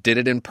think if you did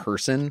it in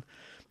person,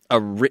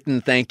 a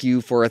written thank you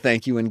for a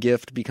thank you and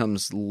gift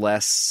becomes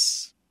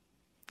less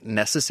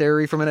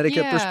necessary from an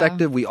etiquette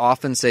perspective. We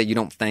often say you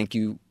don't thank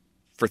you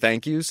for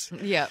thank yous.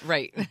 Yeah,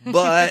 right.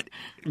 But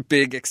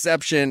big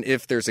exception,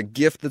 if there's a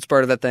gift that's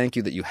part of that thank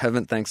you that you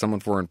haven't thanked someone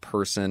for in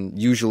person,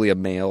 usually a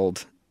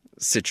mailed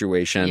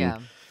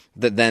situation,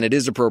 that then it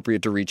is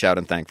appropriate to reach out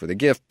and thank for the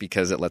gift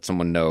because it lets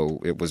someone know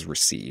it was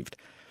received.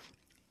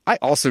 I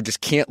also just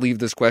can't leave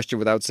this question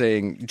without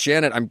saying,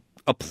 Janet, I'm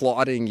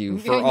applauding you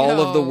for all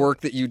of the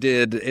work that you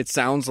did. It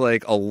sounds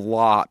like a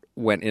lot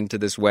went into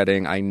this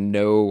wedding. I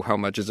know how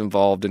much is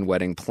involved in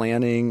wedding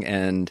planning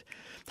and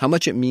how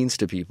much it means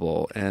to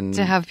people. And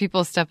to have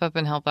people step up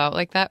and help out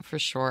like that, for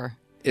sure.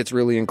 It's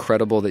really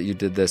incredible that you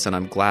did this, and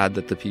I'm glad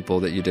that the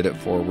people that you did it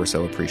for were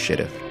so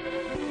appreciative.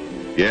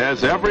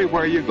 Yes,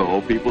 everywhere you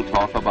go, people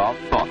talk about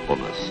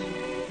thoughtfulness.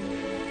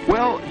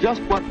 Well,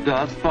 just what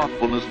does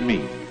thoughtfulness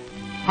mean?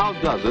 How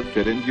does it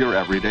fit into your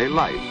everyday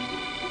life?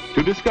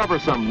 To discover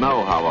some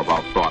know-how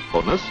about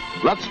thoughtfulness,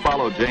 let's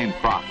follow Jane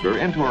Proctor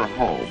into her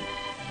home.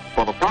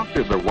 For the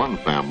Proctors are one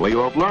family who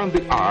have learned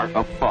the art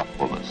of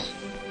thoughtfulness.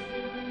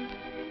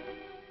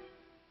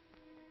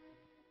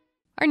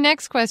 Our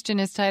next question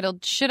is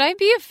titled, Should I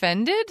Be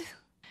Offended?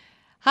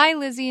 Hi,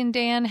 Lizzie and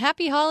Dan.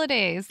 Happy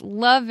holidays.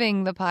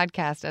 Loving the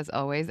podcast as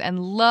always,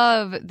 and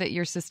love that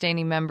your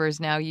sustaining members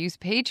now use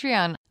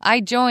Patreon.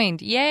 I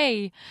joined.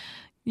 Yay.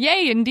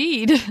 Yay,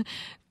 indeed.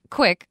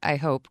 Quick, I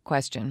hope,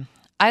 question.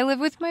 I live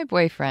with my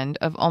boyfriend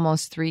of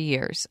almost 3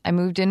 years. I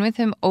moved in with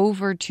him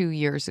over 2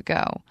 years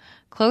ago.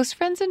 Close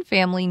friends and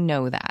family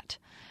know that.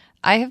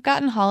 I have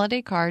gotten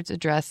holiday cards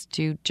addressed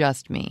to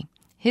just me.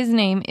 His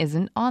name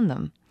isn't on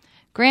them.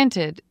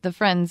 Granted, the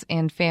friends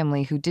and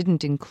family who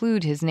didn't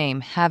include his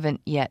name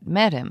haven't yet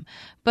met him,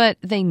 but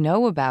they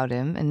know about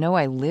him and know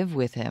I live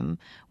with him.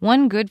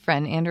 One good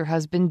friend and her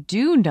husband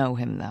do know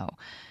him, though.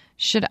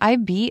 Should I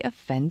be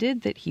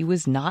offended that he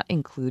was not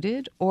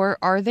included, or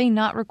are they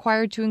not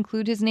required to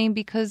include his name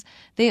because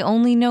they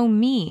only know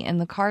me and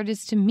the card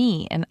is to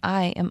me and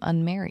I am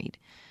unmarried?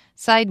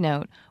 Side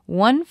note,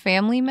 one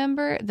family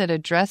member that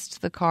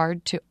addressed the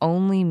card to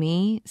only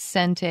me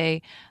sent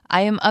I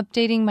am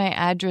updating my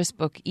address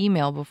book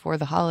email before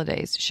the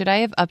holidays. Should I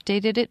have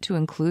updated it to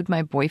include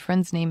my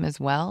boyfriend's name as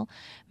well?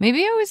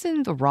 Maybe I was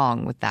in the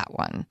wrong with that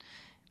one.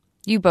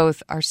 You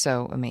both are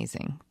so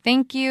amazing.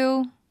 Thank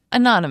you.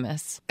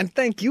 Anonymous. And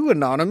thank you,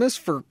 Anonymous,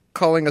 for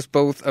calling us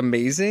both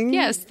amazing.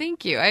 Yes,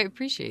 thank you. I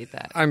appreciate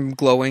that. I'm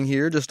glowing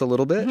here just a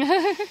little bit.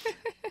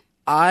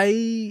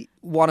 I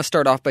want to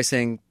start off by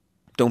saying,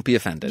 don't be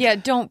offended. Yeah,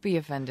 don't be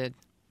offended.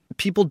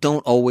 People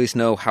don't always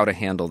know how to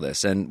handle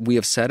this. And we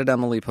have said at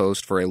Emily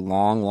Post for a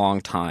long, long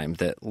time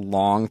that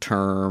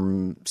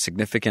long-term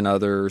significant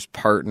others,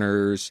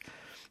 partners,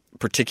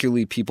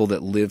 particularly people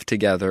that live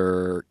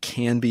together,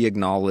 can be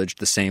acknowledged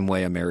the same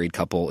way a married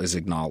couple is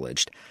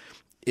acknowledged.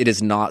 It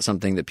is not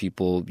something that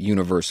people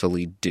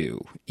universally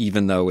do,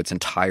 even though it's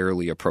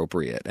entirely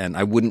appropriate. And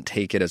I wouldn't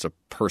take it as a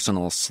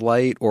personal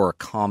slight or a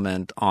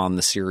comment on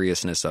the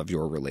seriousness of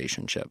your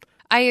relationship.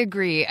 I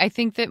agree. I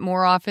think that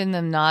more often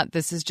than not,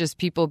 this is just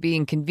people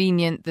being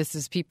convenient. This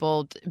is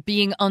people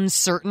being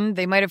uncertain.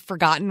 They might have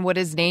forgotten what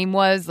his name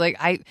was. There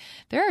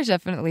are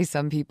definitely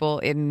some people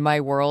in my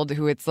world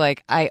who it's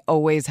like, I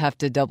always have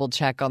to double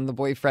check on the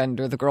boyfriend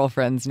or the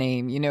girlfriend's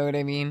name. You know what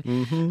I mean?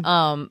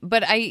 Mm-hmm.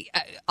 But I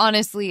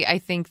honestly, I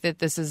think that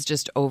this is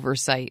just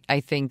oversight. I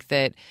think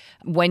that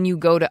when you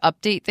go to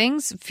update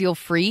things, feel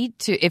free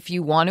to, if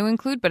you want to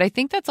include, but I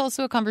think that's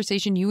also a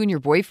conversation you and your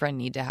boyfriend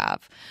need to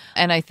have.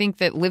 And I think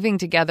that living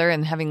together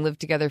and having lived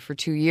together for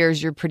 2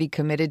 years, you're pretty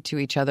committed to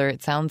each other,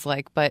 it sounds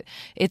like. But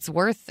it's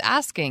worth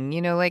asking,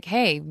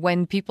 hey,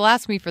 when people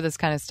ask me for this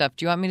kind of stuff,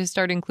 do you want me to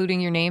start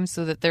including your name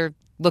so that they're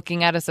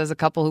looking at us as a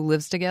couple who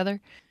lives together?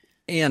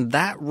 And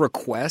that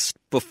request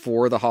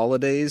before the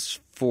holidays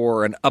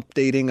for an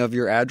updating of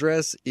your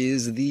address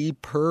is the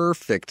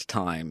perfect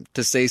time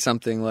to say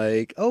something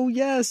like, oh,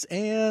 yes,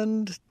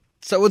 and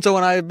so-and-so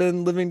and I have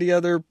been living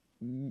together.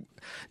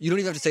 You don't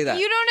even have to say that.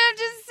 You don't have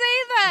to say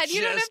that.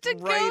 You don't have to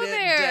go there. Just write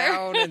it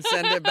down and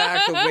send it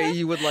back the way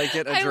you would like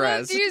it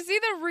addressed. Do you see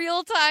the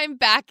real-time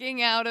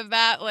backing out of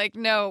that?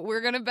 No, we're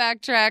going to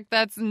backtrack.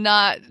 That's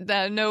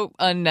no,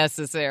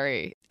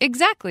 unnecessary.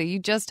 Exactly. You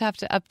just have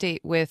to update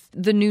with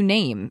the new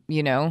name,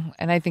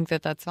 and I think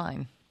that that's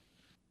fine.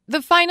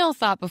 The final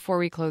thought before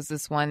we close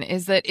this one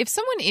is that if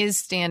someone is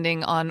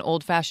standing on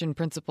old-fashioned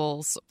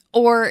principles,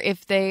 or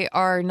if they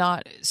are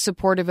not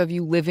supportive of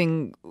you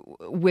living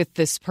with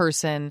this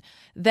person,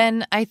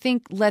 then I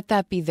think let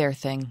that be their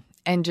thing.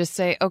 And just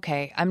say,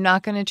 okay, I'm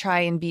not going to try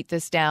and beat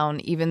this down,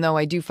 even though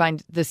I do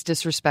find this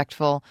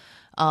disrespectful.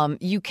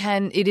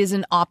 It is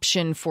an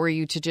option for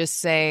you to just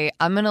say,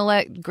 I'm going to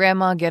let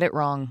grandma get it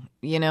wrong.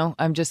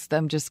 I'm just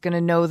going to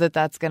know that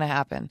that's going to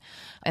happen.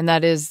 And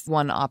that is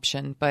one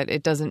option, but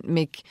it doesn't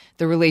make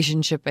the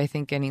relationship, I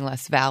think, any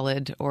less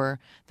valid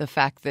or the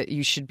fact that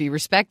you should be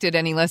respected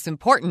any less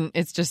important.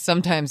 It's just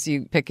sometimes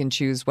you pick and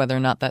choose whether or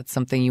not that's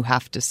something you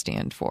have to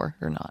stand for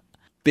or not.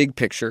 Big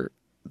picture,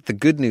 the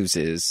good news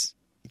is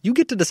you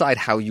get to decide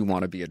how you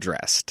want to be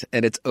addressed.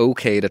 And it's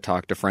okay to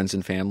talk to friends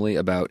and family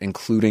about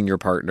including your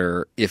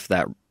partner if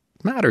that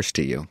matters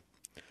to you.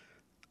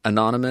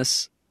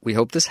 Anonymous, we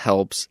hope this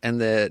helps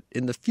and that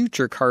in the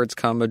future cards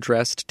come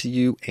addressed to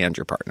you and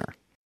your partner.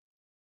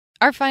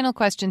 Our final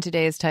question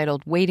today is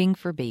titled, Waiting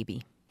for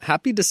Baby.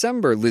 Happy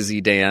December,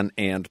 Lizzie, Dan,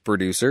 and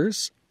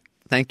producers.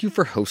 Thank you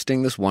for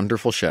hosting this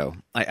wonderful show.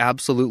 I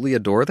absolutely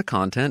adore the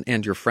content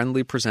and your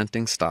friendly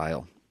presenting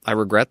style. I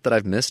regret that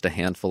I've missed a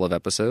handful of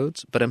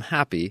episodes, but am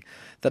happy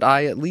that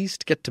I at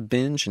least get to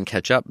binge and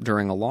catch up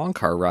during a long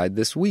car ride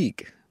this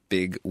week.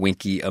 Big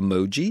winky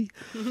emoji.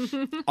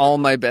 All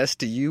my best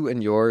to you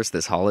and yours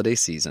this holiday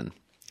season.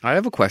 I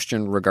have a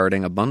question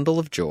regarding a bundle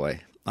of joy.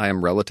 I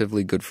am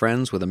relatively good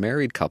friends with a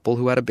married couple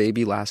who had a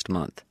baby last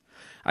month.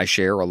 I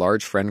share a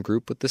large friend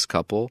group with this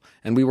couple,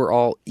 and we were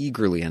all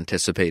eagerly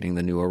anticipating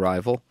the new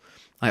arrival.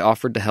 I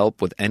offered to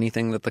help with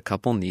anything that the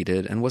couple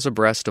needed and was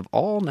abreast of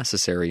all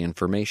necessary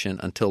information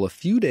until a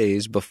few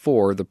days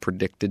before the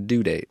predicted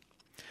due date.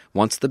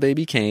 Once the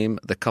baby came,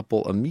 the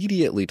couple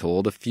immediately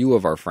told a few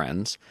of our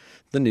friends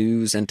the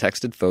news and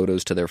texted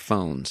photos to their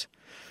phones.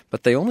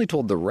 But they only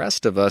told the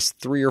rest of us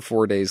 3 or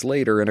 4 days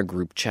later in a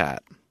group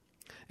chat.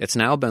 It's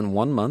now been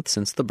 1 month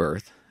since the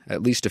birth.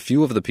 At least a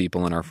few of the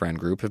people in our friend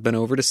group have been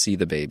over to see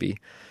the baby,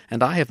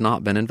 and I have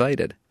not been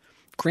invited.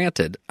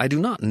 Granted, I do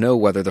not know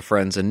whether the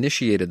friends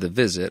initiated the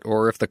visit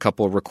or if the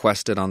couple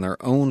requested on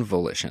their own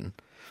volition,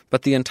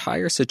 but the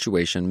entire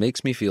situation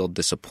makes me feel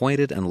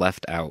disappointed and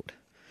left out.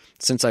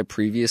 Since I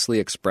previously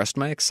expressed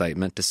my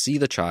excitement to see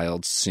the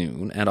child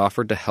soon and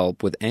offered to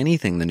help with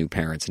anything the new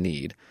parents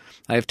need,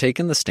 I have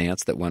taken the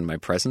stance that when my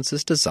presence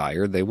is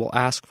desired, they will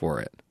ask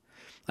for it.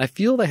 I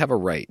feel they have a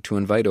right to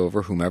invite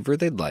over whomever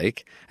they'd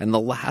like, and the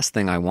last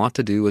thing I want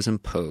to do is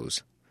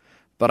impose.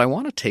 But I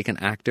want to take an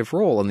active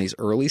role in these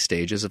early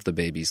stages of the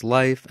baby's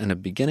life and am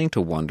beginning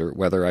to wonder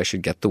whether I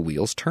should get the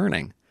wheels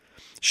turning.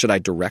 Should I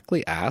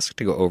directly ask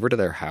to go over to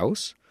their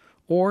house,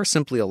 or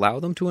simply allow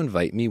them to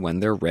invite me when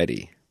they're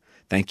ready?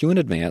 Thank you in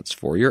advance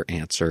for your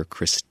answer,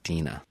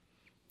 Christina.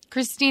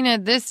 Christina,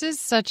 this is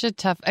such a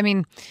tough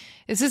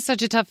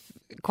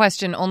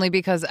question only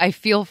because I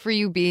feel for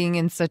you being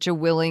in such a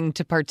willing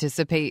to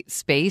participate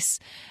space.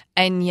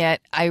 And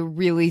yet I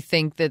really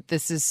think that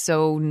this is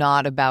so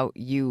not about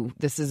you.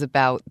 This is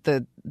about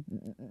the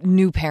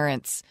new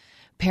parents'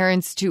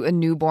 parents to a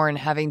newborn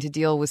having to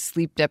deal with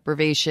sleep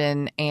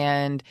deprivation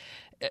and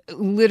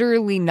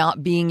literally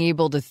not being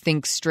able to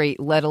think straight,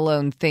 let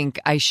alone think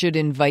I should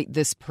invite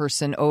this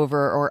person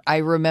over, or I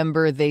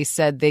remember they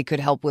said they could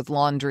help with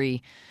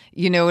laundry.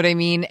 You know what I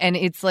mean? And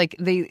it's like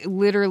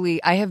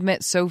I have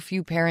met so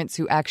few parents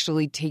who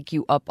actually take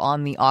you up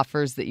on the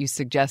offers that you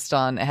suggest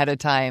on ahead of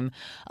time,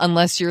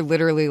 unless you're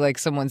literally like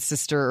someone's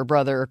sister or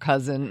brother or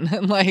cousin,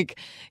 like,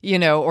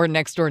 or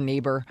next door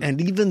neighbor. And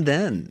even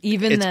then,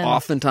 it's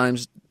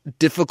oftentimes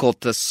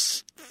difficult to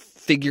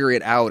figure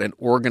it out and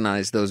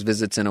organize those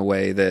visits in a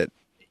way that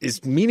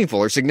is meaningful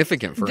or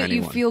significant for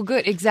anyone. That you feel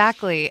good.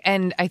 Exactly.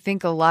 And I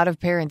think a lot of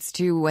parents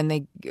too, when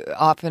they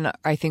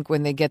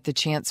get the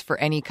chance for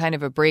any kind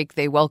of a break,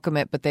 they welcome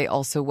it, but they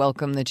also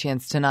welcome the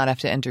chance to not have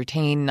to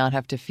entertain, not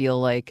have to feel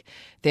like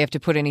they have to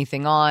put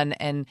anything on.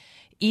 And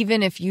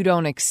even if you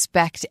don't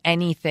expect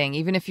anything,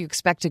 even if you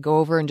expect to go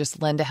over and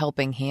just lend a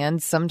helping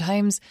hand,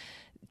 sometimes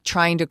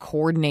trying to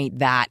coordinate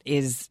that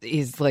is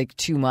like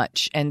too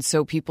much. And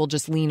so people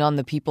just lean on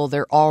the people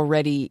they're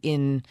already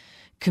in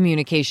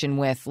communication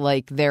with,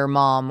 like their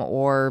mom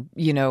or,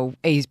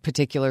 a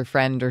particular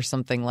friend or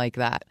something like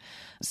that.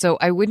 So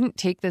I wouldn't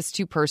take this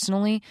too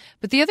personally.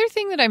 But the other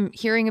thing that I'm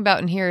hearing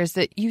about in here is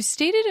that you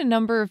stated a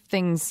number of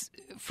things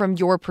from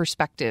your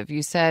perspective.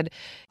 You said,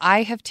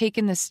 I have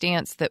taken the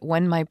stance that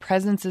when my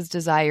presence is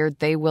desired,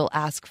 they will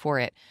ask for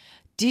it.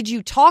 Did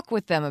you talk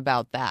with them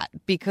about that?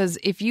 Because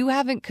if you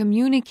haven't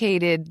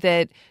communicated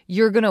that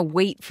you're going to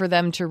wait for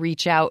them to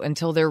reach out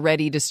until they're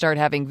ready to start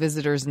having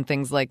visitors and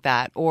things like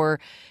that, or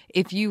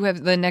if you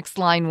have, the next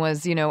line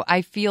was,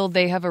 I feel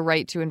they have a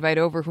right to invite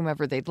over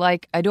whomever they'd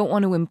like. I don't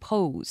want to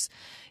impose,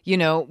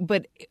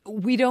 but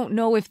we don't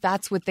know if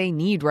that's what they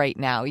need right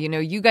now.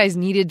 You guys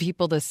needed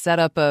people to set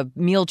up a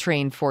meal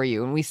train for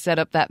you, and we set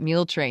up that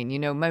meal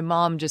train. My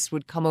mom just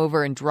would come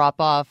over and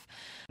drop off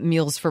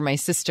meals for my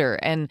sister,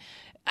 and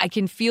I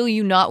can feel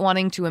you not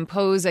wanting to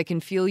impose. I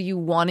can feel you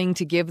wanting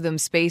to give them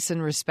space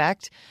and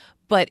respect.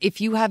 But if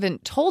you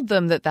haven't told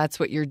them that that's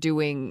what you're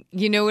doing,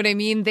 you know what I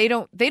mean? They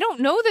don't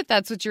know that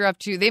that's what you're up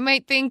to. They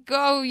might think,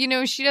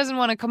 she doesn't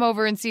want to come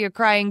over and see a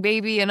crying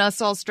baby and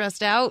us all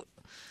stressed out.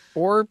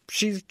 Or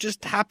she's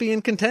just happy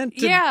and content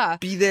to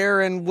be there,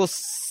 and we'll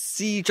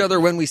see each other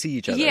when we see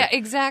each other. Yeah,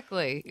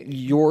 exactly.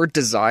 Your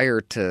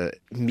desire to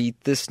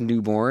meet this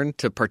newborn,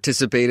 to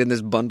participate in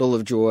this bundle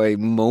of joy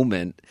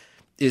moment,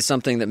 is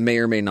something that may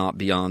or may not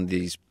be on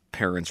these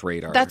parents'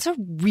 radar. That's a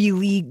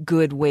really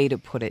good way to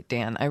put it,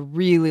 Dan. I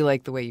really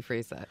like the way you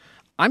phrase that.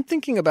 I'm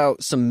thinking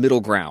about some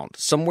middle ground,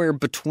 somewhere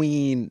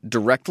between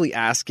directly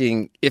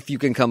asking if you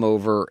can come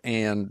over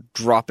and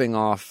dropping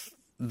off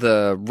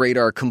the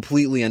radar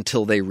completely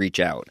until they reach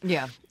out.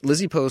 Yeah.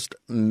 Lizzie Post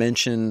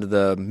mentioned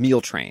the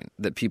meal train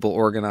that people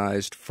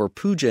organized for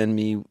Pooja and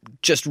me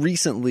just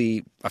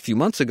recently, a few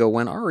months ago,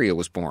 when Aria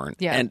was born.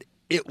 Yeah. And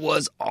it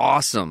was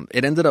awesome.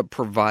 It ended up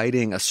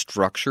providing a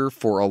structure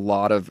for a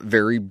lot of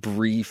very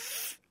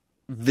brief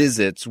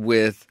visits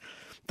with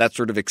that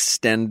sort of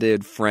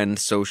extended friend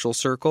social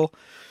circle.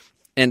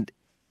 And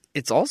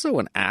it's also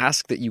an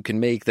ask that you can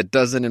make that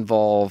doesn't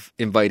involve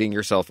inviting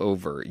yourself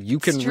over. You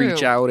can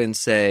reach out and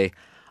say,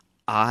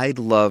 I'd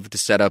love to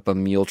set up a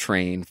meal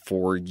train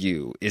for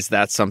you. Is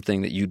that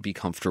something that you'd be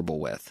comfortable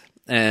with?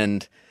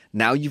 And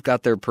now you've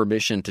got their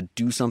permission to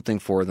do something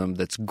for them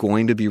that's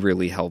going to be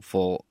really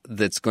helpful,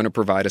 that's going to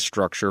provide a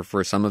structure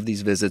for some of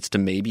these visits to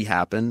maybe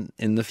happen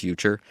in the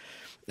future.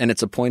 And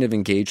it's a point of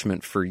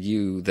engagement for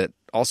you that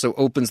also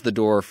opens the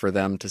door for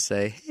them to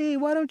say, hey,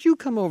 why don't you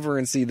come over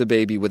and see the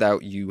baby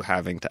without you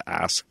having to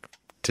ask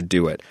to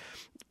do it?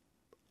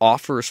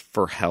 Offers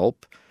for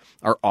help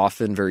are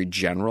often very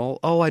general.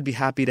 Oh, I'd be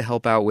happy to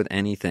help out with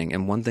anything.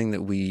 And one thing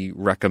that we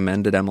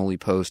recommend at Emily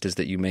Post is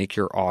that you make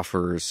your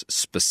offers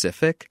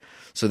specific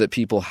so that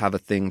people have a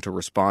thing to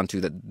respond to,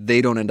 that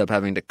they don't end up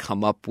having to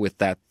come up with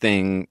that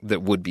thing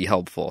that would be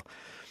helpful.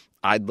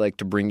 I'd like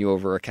to bring you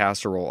over a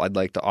casserole. I'd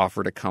like to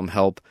offer to come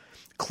help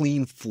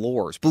clean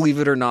floors. Believe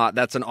it or not,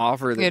 that's an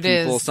offer that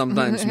people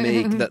sometimes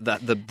make,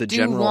 that the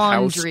general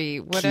laundry,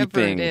 whatever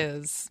it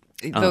is.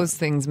 Those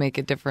things make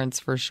a difference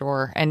for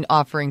sure. And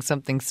offering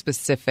something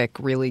specific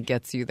really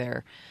gets you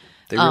there.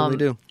 They really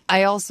do.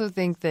 I also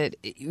think that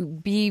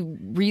be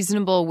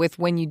reasonable with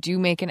when you do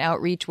make an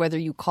outreach, whether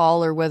you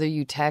call or whether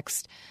you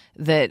text,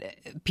 that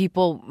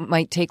people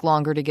might take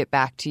longer to get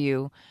back to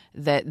you,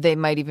 that they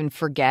might even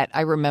forget.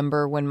 I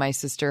remember when my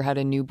sister had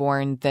a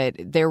newborn that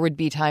there would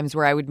be times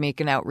where I would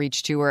make an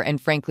outreach to her, and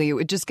frankly, it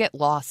would just get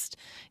lost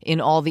in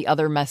all the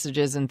other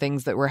messages and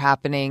things that were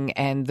happening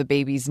and the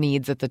baby's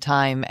needs at the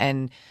time.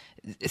 And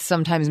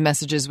sometimes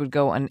messages would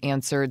go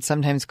unanswered.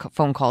 Sometimes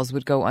phone calls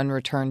would go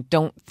unreturned.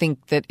 Don't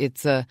think that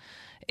it's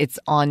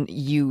on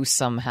you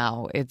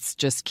somehow. It's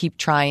just keep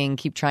trying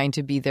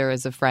to be there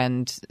as a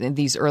friend.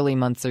 These early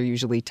months are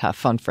usually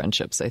tough on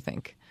friendships, I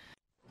think.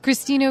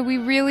 Christina, we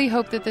really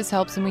hope that this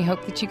helps, and we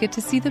hope that you get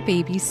to see the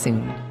baby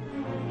soon.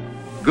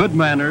 Good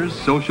manners,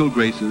 social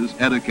graces,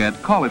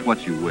 etiquette, call it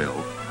what you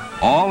will,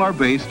 all are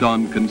based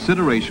on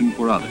consideration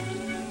for others.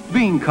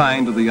 Being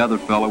kind to the other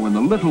fellow in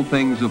the little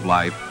things of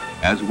life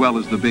as well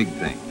as the big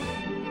things.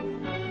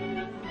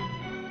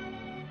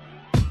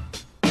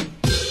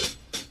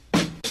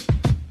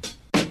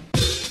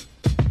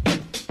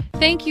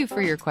 Thank you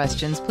for your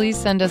questions. Please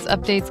send us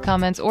updates,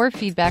 comments, or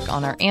feedback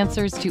on our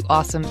answers to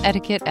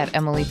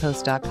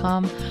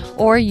awesomeetiquette@emilypost.com,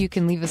 or you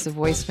can leave us a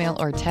voicemail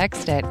or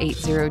text at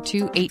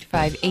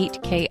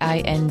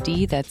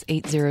 802-858-KIND. That's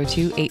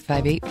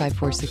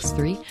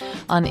 802-858-5463.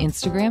 On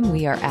Instagram,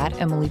 we are at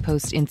Emily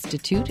Post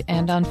Institute,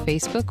 and on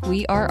Facebook,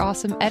 we are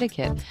Awesome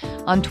Etiquette.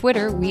 On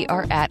Twitter, we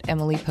are at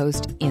Emily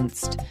Post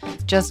Inst.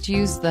 Just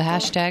use the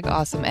hashtag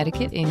Awesome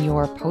Etiquette in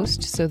your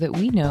post so that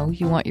we know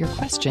you want your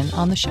question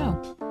on the show.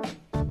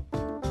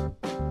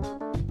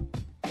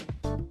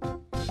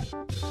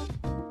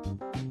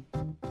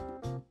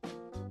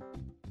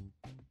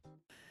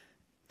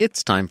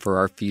 It's time for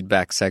our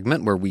feedback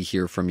segment where we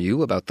hear from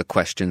you about the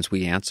questions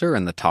we answer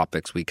and the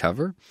topics we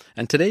cover.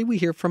 And today we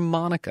hear from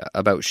Monica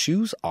about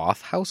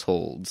shoes-off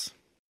households.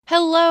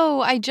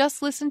 Hello, I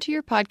just listened to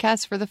your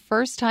podcast for the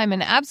first time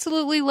and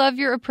absolutely love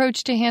your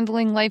approach to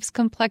handling life's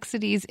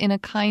complexities in a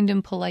kind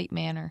and polite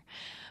manner.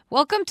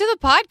 Welcome to the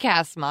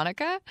podcast,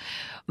 Monica.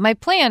 My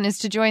plan is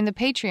to join the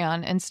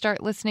Patreon and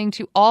start listening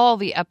to all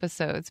the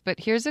episodes,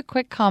 but here's a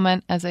quick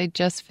comment as I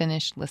just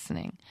finished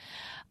listening.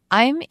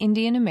 I'm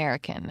Indian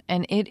American,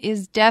 and it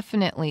is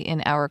definitely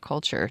in our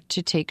culture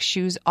to take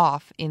shoes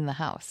off in the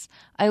house.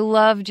 I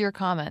loved your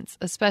comments,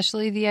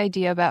 especially the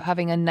idea about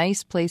having a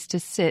nice place to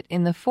sit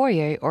in the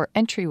foyer or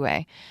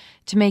entryway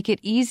to make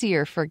it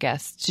easier for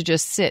guests to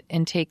just sit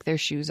and take their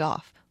shoes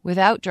off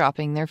without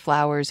dropping their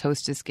flowers,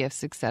 hostess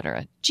gifts,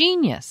 etc.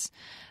 Genius!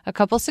 A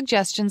couple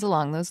suggestions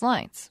along those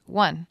lines.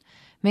 1.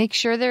 Make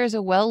sure there is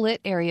a well-lit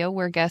area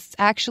where guests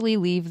actually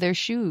leave their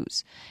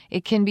shoes.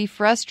 It can be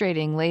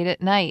frustrating late at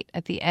night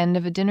at the end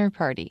of a dinner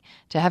party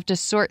to have to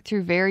sort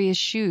through various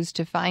shoes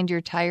to find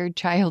your tired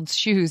child's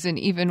shoes, and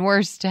even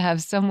worse, to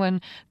have someone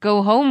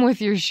go home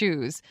with your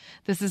shoes.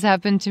 This has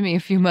happened to me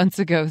a few months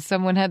ago.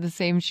 Someone had the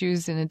same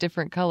shoes in a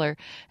different color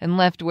and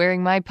left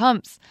wearing my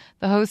pumps.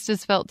 The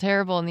hostess felt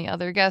terrible, and the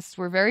other guests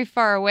were very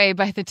far away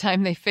by the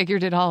time they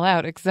figured it all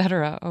out,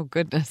 etc. Oh,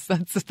 goodness,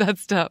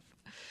 that's tough.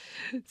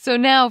 So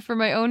now for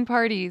my own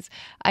parties,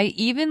 I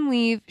even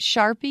leave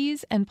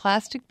Sharpies and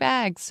plastic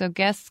bags so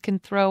guests can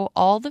throw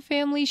all the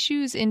family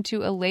shoes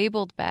into a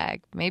labeled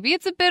bag. Maybe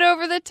it's a bit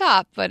over the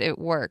top, but it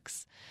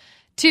works.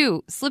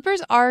 2,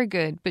 slippers are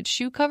good, but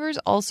shoe covers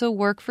also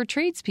work for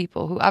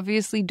tradespeople who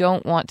obviously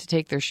don't want to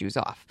take their shoes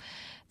off.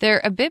 They're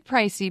a bit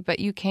pricey, but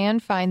you can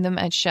find them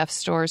at chef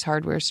stores,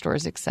 hardware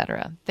stores,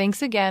 etc.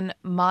 Thanks again,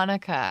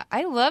 Monica.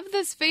 I love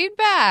this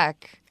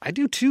feedback. I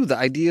do too. The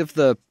idea of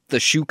the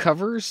shoe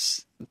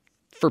covers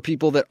for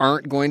people that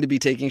aren't going to be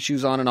taking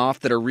shoes on and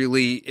off, that are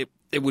really,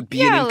 it would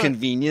be an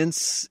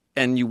inconvenience,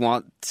 and you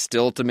want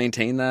still to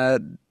maintain that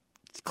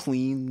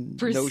clean,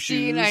 pristine, no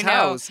shoes I know.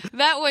 house.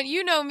 That one,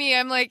 you know me,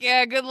 I'm like,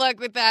 yeah, good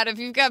luck with that. If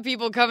you've got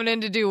people coming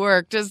in to do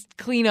work, just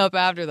clean up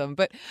after them.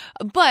 But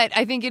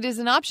I think it is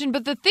an option.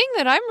 But the thing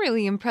that I'm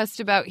really impressed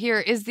about here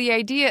is the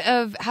idea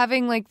of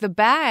having like the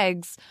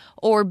bags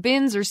or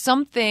bins or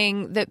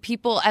something that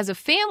people as a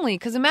family,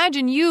 because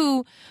imagine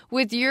you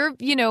with your,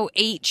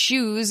 8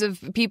 shoes of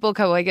people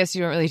come, well, I guess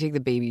you don't really take the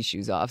baby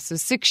shoes off. So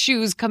 6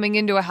 shoes coming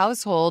into a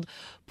household,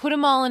 put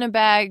them all in a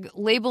bag,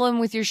 label them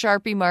with your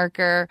Sharpie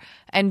marker,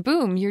 and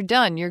boom, you're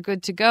done. You're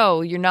good to go.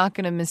 You're not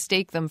going to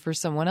mistake them for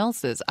someone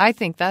else's. I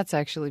think that's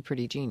actually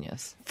pretty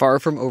genius. Far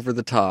from over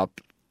the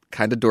top,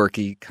 kind of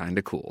dorky, kind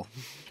of cool.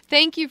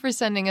 Thank you for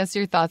sending us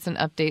your thoughts and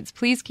updates.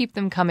 Please keep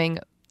them coming.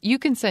 You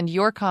can send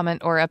your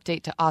comment or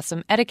update to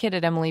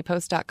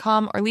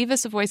awesomeetiquette@emilypost.com or leave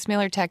us a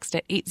voicemail or text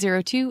at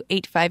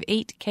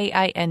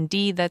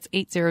 802-858-KIND. That's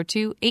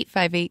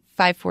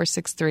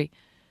 802-858-5463.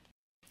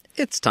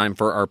 It's time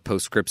for our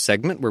postscript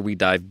segment where we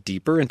dive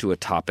deeper into a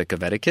topic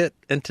of etiquette.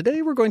 And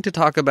today we're going to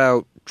talk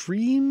about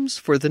dreams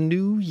for the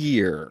new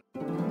year.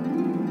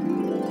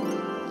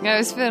 I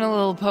was feeling a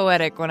little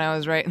poetic when I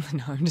was writing.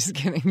 No, I'm just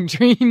kidding.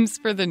 Dreams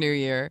for the new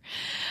year.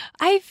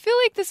 I feel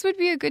like this would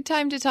be a good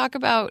time to talk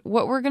about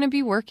what we're going to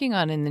be working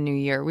on in the new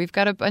year. We've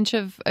got a bunch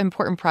of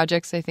important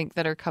projects, I think,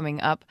 that are coming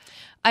up.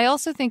 I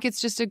also think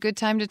it's just a good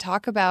time to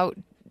talk about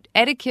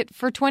etiquette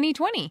for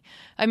 2020.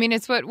 I mean,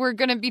 it's what we're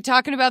going to be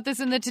talking about this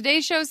in the Today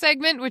Show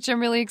segment, which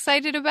I'm really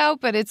excited about,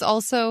 but it's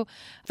also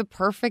the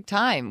perfect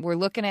time. We're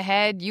looking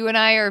ahead. You and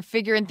I are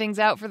figuring things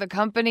out for the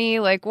company.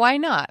 Like, why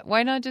not?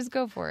 Why not just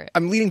go for it?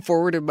 I'm leaning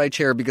forward in my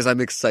chair because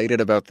I'm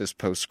excited about this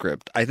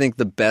postscript. I think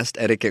the best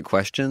etiquette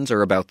questions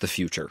are about the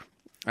future.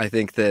 I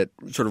think that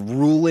sort of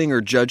ruling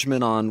or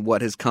judgment on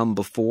what has come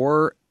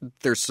before,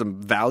 there's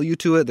some value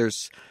to it.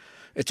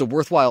 It's a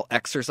worthwhile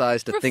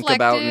exercise to think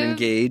about and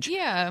engage.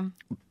 Yeah.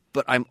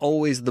 But I'm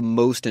always the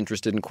most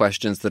interested in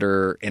questions that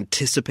are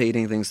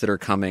anticipating things that are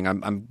coming.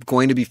 I'm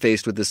going to be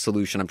faced with this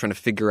solution. I'm trying to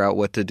figure out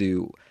what to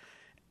do.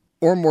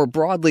 Or more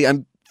broadly,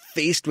 I'm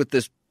faced with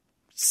this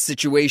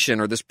situation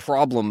or this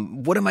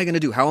problem. What am I going to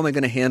do? How am I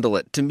going to handle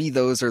it? To me,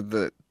 those are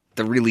the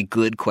really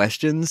good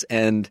questions.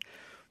 And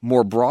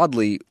more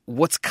broadly,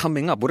 what's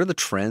coming up? What are the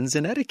trends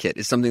in etiquette?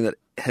 Is something that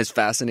has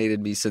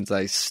fascinated me since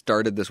I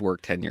started this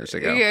work 10 years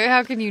ago. Yeah,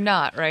 how can you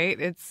not,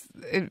 right?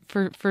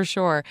 For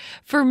sure.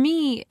 For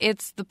me,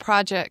 it's the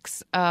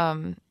projects.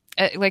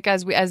 Like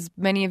as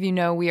many of you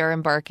know, we are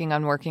embarking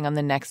on working on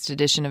the next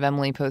edition of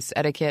Emily Post's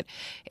Etiquette,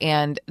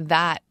 and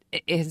that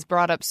has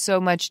brought up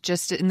so much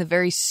just in the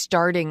very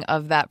starting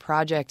of that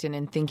project and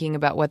in thinking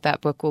about what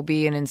that book will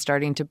be and in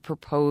starting to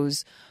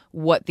propose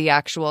what the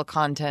actual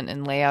content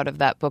and layout of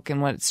that book and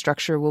what its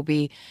structure will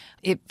be.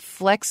 It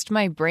flexed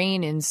my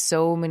brain in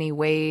so many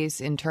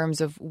ways in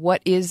terms of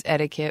what is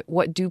etiquette?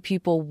 What do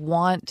people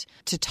want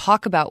to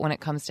talk about when it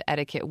comes to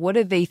etiquette? What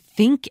do they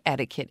think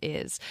etiquette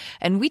is?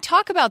 And we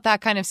talk about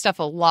that kind of stuff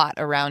a lot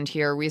around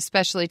here. We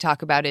especially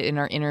talk about it in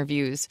our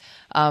interviews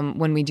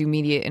when we do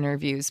media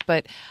interviews.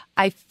 But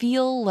I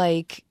feel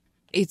like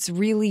it's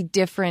really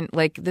different.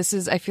 Like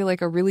I feel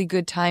like a really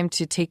good time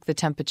to take the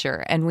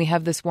temperature. And we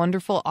have this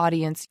wonderful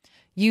audience,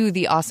 you,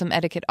 the awesome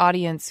etiquette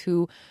audience,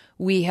 who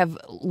we have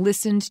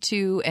listened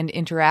to and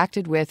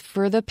interacted with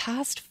for the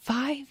past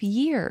 5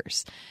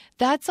 years.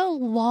 That's a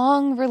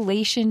long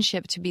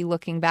relationship to be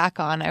looking back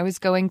on. I was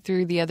going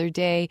through the other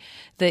day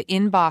the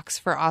inbox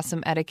for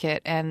Awesome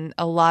Etiquette, and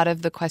a lot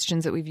of the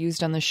questions that we've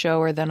used on the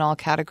show are then all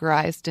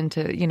categorized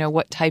into,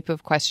 what type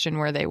of question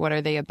were they? What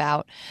are they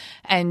about?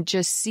 And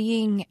just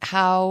seeing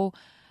how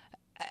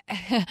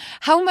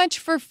much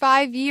for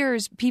 5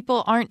 years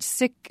people aren't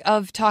sick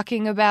of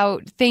talking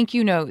about thank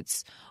you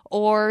notes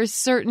or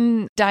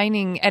certain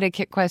dining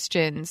etiquette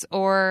questions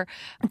or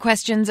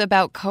questions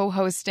about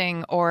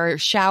co-hosting or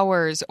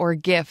showers or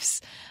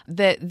gifts,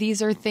 that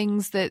these are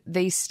things that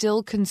they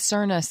still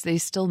concern us, they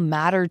still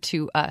matter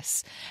to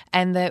us.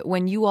 And that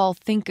when you all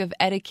think of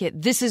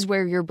etiquette, this is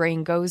where your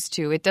brain goes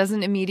to. It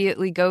doesn't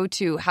immediately go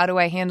to how do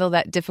I handle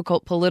that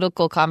difficult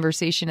political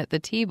conversation at the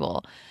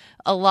table.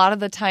 A lot of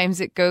the times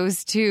it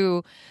goes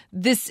to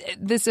this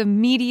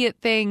immediate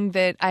thing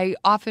that I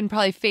often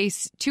probably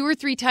face 2 or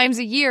 3 times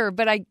a year,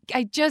 but I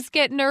just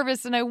get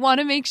nervous and I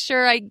want to make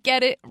sure I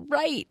get it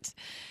right.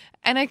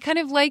 And I kind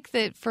of like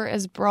that for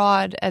as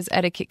broad as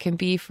etiquette can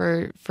be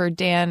for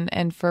Dan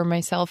and for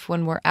myself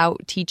when we're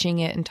out teaching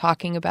it and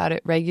talking about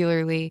it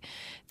regularly,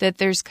 that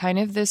there's kind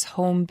of this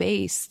home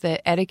base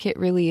that etiquette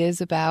really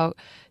is about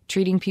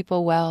treating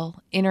people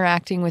well,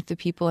 interacting with the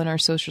people in our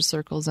social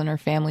circles and our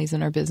families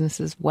and our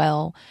businesses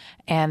well,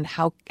 and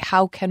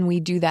how can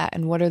we do that,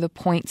 and what are the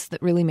points that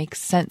really make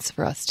sense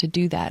for us to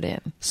do that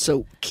in.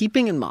 So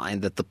keeping in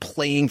mind that the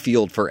playing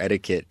field for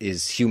etiquette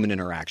is human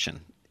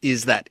interaction,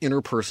 is that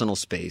interpersonal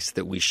space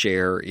that we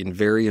share in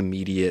very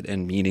immediate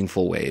and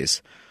meaningful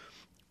ways.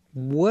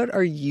 What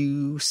are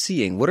you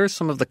seeing? What are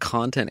some of the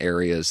content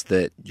areas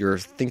that you're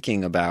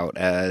thinking about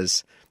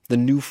as the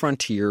new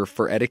frontier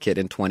for etiquette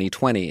in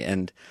 2020,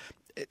 and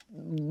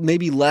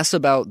maybe less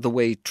about the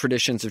way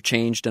traditions have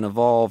changed and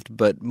evolved,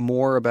 but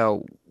more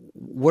about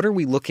what are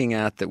we looking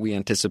at that we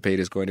anticipate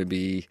is going to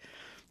be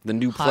the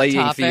new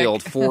playing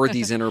field for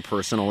these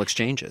interpersonal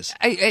exchanges?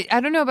 I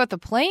don't know about the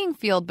playing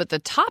field, but the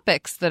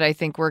topics that I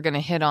think we're going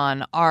to hit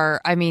on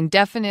are,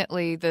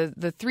 definitely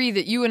the 3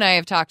 that you and I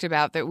have talked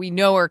about that we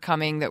know are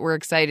coming, that we're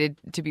excited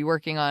to be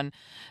working on.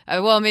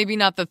 Well, maybe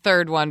not the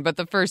 3rd one, but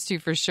the first 2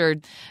 for sure.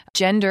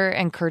 Gender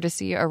and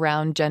courtesy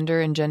around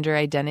gender and gender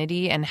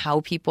identity and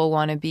how people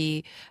want to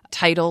be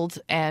titled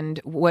and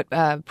what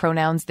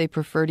pronouns they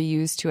prefer to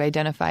use to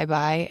identify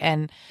by.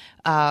 And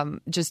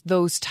just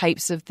those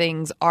types of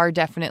things are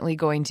definitely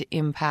going to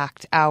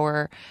impact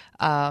our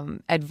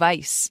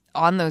advice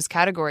on those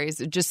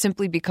categories, just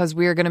simply because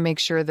we are going to make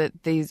sure that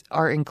these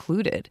are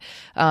included.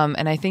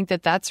 And I think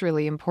that that's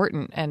really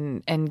important,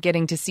 and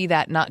getting to see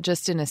that not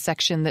just in a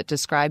section that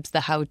describes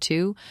the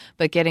how-to,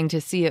 but getting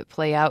to see it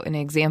play out in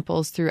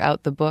examples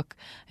throughout the book.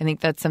 I think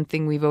that's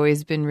something we've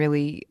always been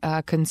really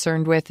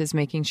concerned with, is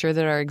making sure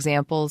that our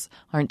examples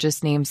aren't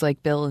just names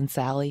like Bill and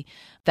Sally.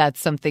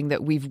 That's something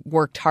that we've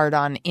worked hard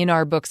on in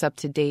our books up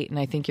to date, and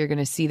I think you're going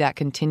to see that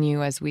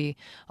continue as we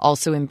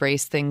also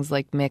embrace things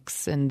like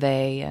mix and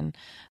they, and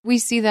we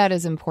see that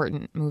as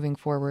important moving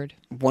forward.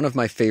 One of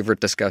my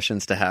favorite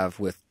discussions to have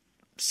with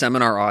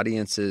seminar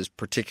audiences,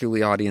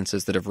 particularly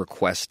audiences that have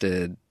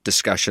requested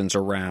discussions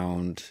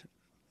around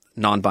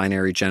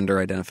non-binary gender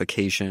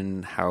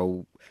identification,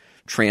 how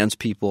trans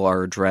people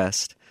are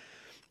addressed,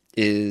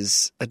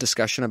 is a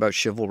discussion about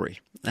chivalry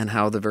and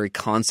how the very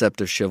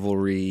concept of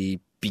chivalry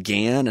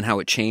began and how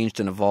it changed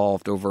and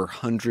evolved over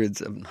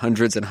hundreds and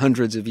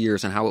hundreds of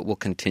years, and how it will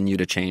continue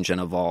to change and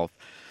evolve.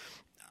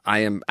 I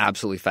am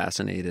absolutely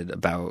fascinated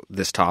about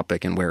this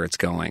topic and where it's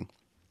going.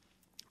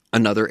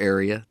 Another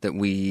area that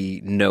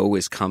we know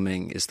is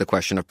coming is the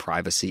question of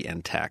privacy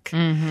and tech.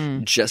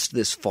 Mm-hmm. Just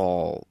this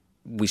fall,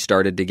 we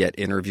started to get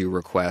interview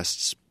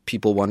requests,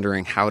 people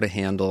wondering how to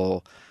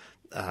handle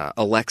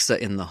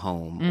Alexa in the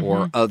home, mm-hmm.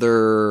 or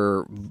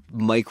other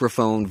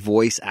microphone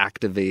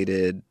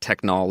voice-activated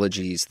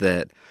technologies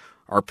that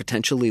are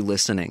potentially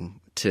listening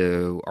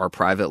to our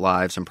private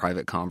lives and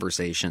private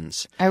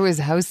conversations. I was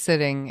house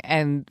sitting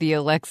and the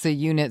Alexa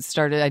unit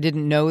started. I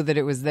didn't know that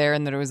it was there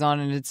and that it was on,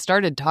 and it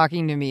started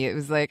talking to me. It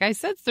was like, I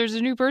sense there's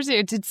a new person.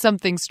 It did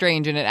something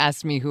strange and it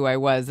asked me who I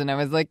was. And I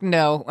was like,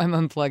 no, I'm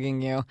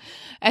unplugging you.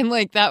 And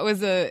like,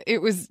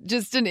 it was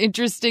just an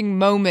interesting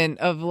moment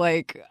of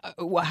like,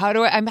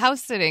 I'm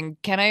house sitting.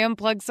 Can I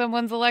unplug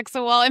someone's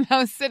Alexa while I'm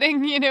house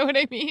sitting? You know what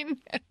I mean?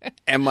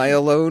 Am I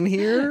alone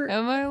here?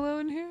 Am I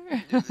alone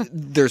here?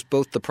 There's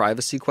both the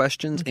privacy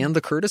questions and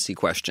the courtesy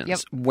questions. Yep.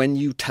 When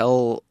you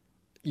tell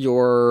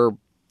your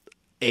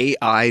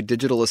AI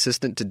digital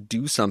assistant to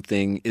do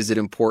something, is it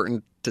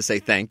important to say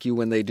thank you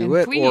when they do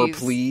it? Please. Or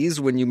please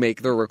when you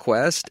make the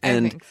request?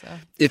 And I think so.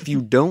 If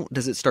you don't,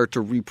 does it start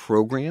to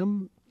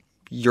reprogram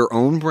your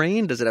own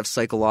brain? Does it have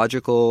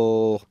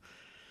psychological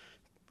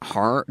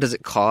harm? Does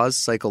it cause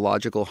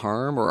psychological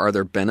harm? Or are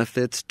there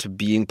benefits to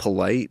being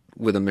polite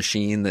with a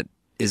machine that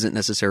isn't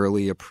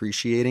necessarily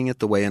appreciating it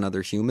the way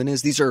another human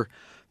is? These are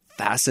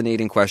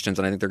fascinating questions,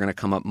 and I think they're going to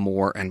come up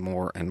more and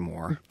more and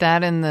more.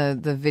 That and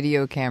the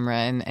video camera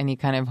and any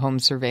kind of home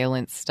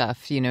surveillance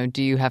stuff, you know,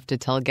 do you have to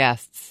tell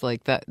guests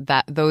like that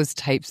those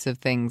types of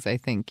things? I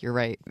think you're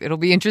right. It'll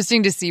be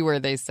interesting to see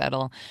where they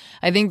settle.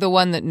 I think the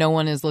one that no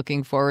one is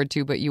looking forward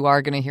to, but you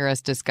are going to hear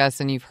us discuss,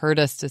 and you've heard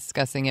us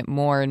discussing it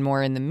more and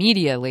more in the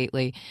media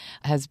lately,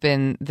 has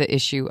been the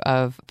issue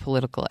of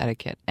political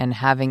etiquette and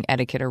having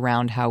etiquette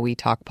around how we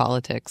talk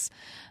politics.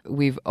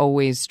 We've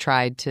always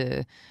tried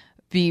to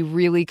be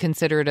really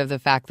considerate of the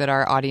fact that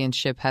our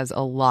audienceship has a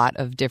lot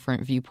of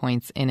different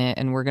viewpoints in it,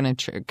 and we're going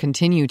to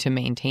continue to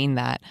maintain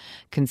that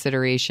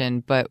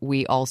consideration. But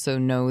we also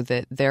know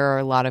that there are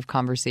a lot of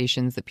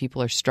conversations that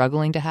people are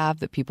struggling to have,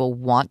 that people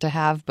want to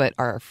have but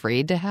are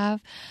afraid to have.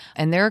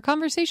 And there are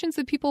conversations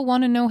that people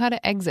want to know how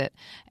to exit.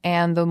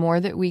 And the more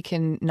that we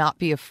can not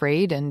be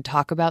afraid and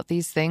talk about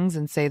these things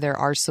and say there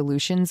are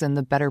solutions, and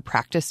the better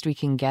practice we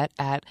can get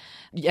at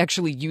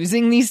actually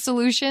using these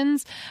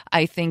solutions,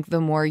 I think the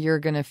more you're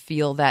going to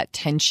feel that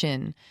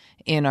tension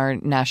in our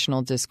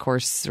national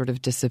discourse sort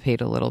of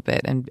dissipate a little bit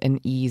and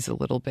ease a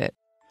little bit.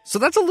 So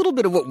that's a little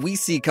bit of what we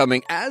see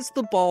coming as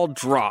the ball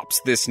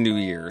drops this New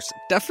Year's.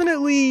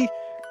 Definitely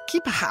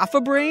keep half a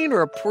brain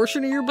or a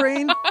portion of your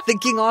brain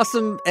thinking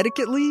awesome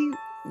etiquettely.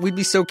 We'd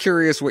be so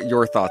curious what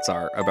your thoughts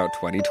are about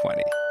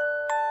 2020.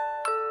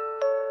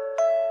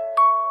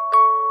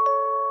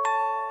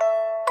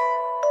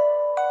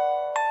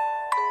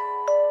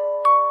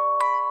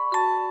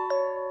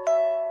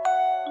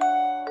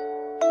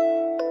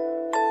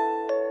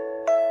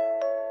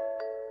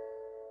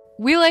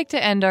 We like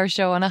to end our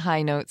show on a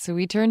high note, so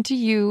we turn to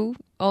you.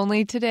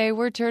 Only today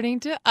we're turning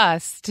to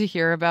us to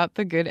hear about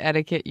the good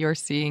etiquette you're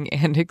seeing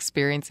and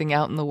experiencing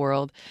out in the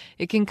world.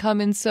 It can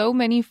come in so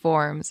many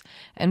forms,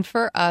 and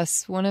for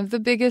us, one of the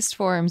biggest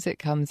forms it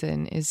comes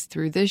in is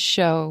through this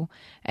show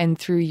and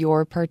through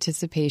your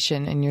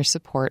participation and your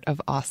support of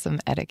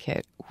awesome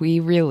etiquette. We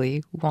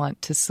really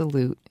want to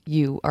salute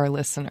you, our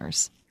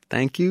listeners.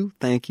 Thank you,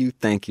 thank you,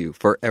 thank you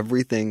for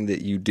everything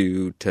that you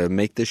do to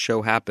make this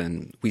show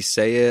happen. We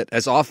say it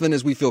as often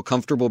as we feel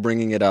comfortable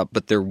bringing it up,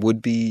 but there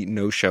would be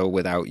no show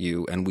without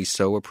you, and we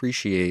so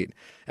appreciate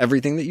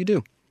everything that you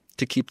do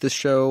to keep this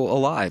show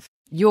alive.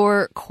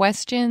 Your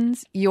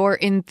questions, your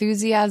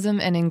enthusiasm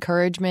and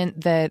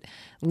encouragement that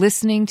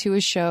listening to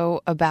a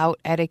show about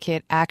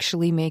etiquette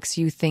actually makes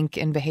you think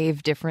and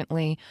behave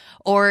differently,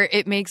 or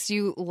it makes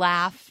you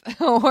laugh,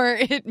 or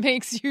it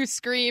makes you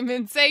scream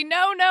and say,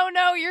 no,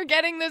 you're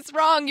getting this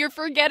wrong. You're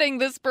forgetting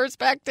this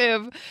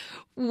perspective.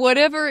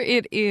 Whatever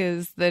it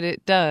is that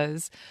it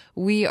does,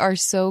 we are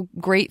so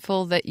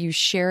grateful that you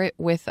share it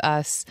with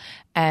us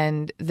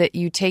and that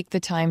you take the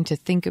time to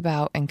think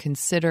about and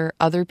consider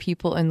other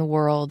people in the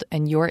world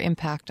and your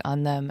impact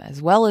on them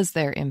as well as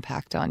their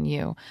impact on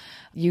you.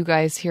 You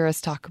guys hear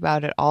us talk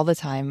about it all the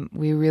time.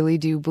 We really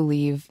do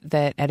believe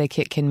that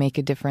etiquette can make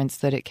a difference,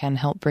 that it can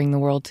help bring the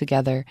world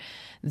together,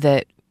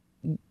 that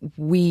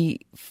we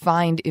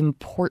find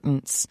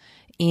importance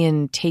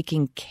in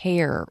taking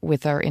care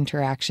with our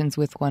interactions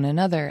with one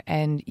another.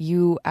 And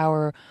you,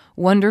 our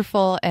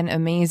wonderful and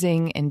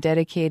amazing and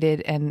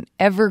dedicated and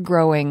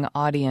ever-growing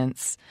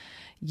audience,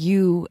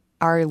 you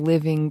are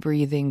living,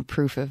 breathing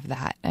proof of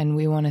that. And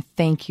we want to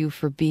thank you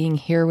for being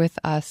here with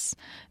us,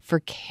 for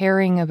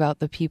caring about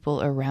the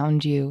people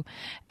around you,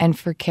 and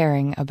for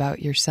caring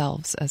about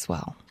yourselves as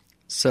well.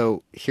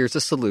 So here's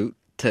a salute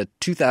to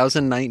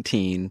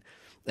 2019,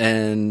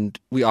 and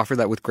we offer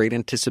that with great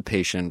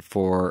anticipation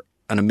for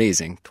an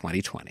amazing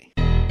 2020.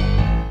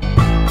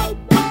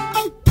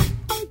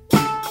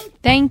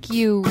 Thank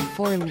you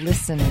for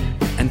listening.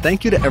 And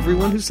thank you to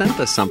everyone who sent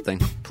us something.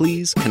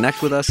 Please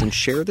connect with us and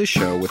share this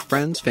show with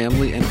friends,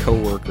 family, and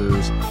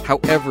coworkers,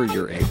 however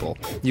you're able.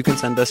 You can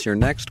send us your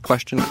next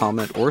question,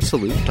 comment, or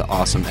salute to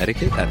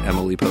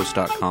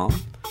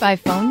awesomeetiquette@emilypost.com. By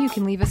phone, you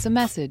can leave us a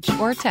message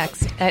or a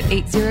text at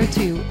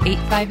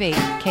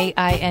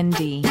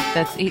 802-858-KIND.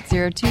 That's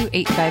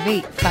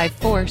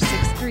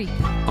 802-858-5463.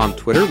 On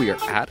Twitter, we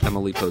are at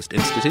Emily Post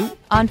Institute.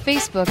 On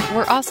Facebook,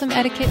 we're Awesome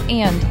Etiquette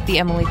and the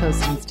Emily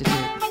Post Institute.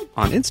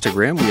 On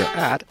Instagram, we are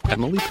at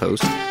Emily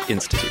Post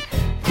Institute.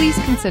 Please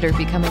consider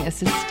becoming a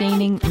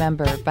sustaining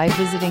member by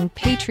visiting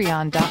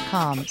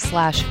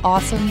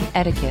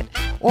patreon.com/awesomeetiquette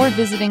or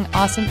visiting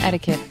Awesome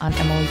Etiquette on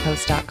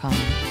emilypost.com.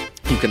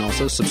 You can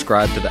also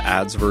subscribe to the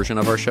ads version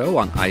of our show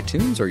on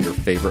iTunes or your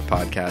favorite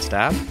podcast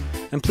app.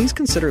 And please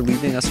consider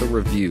leaving us a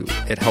review.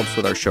 It helps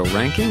with our show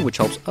ranking, which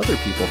helps other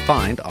people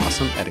find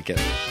Awesome Etiquette.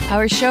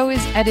 Our show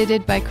is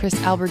edited by Chris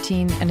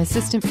Albertine and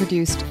assistant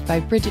produced by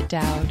Bridget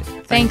Dowd.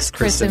 Thanks,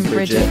 Chris and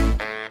Bridget.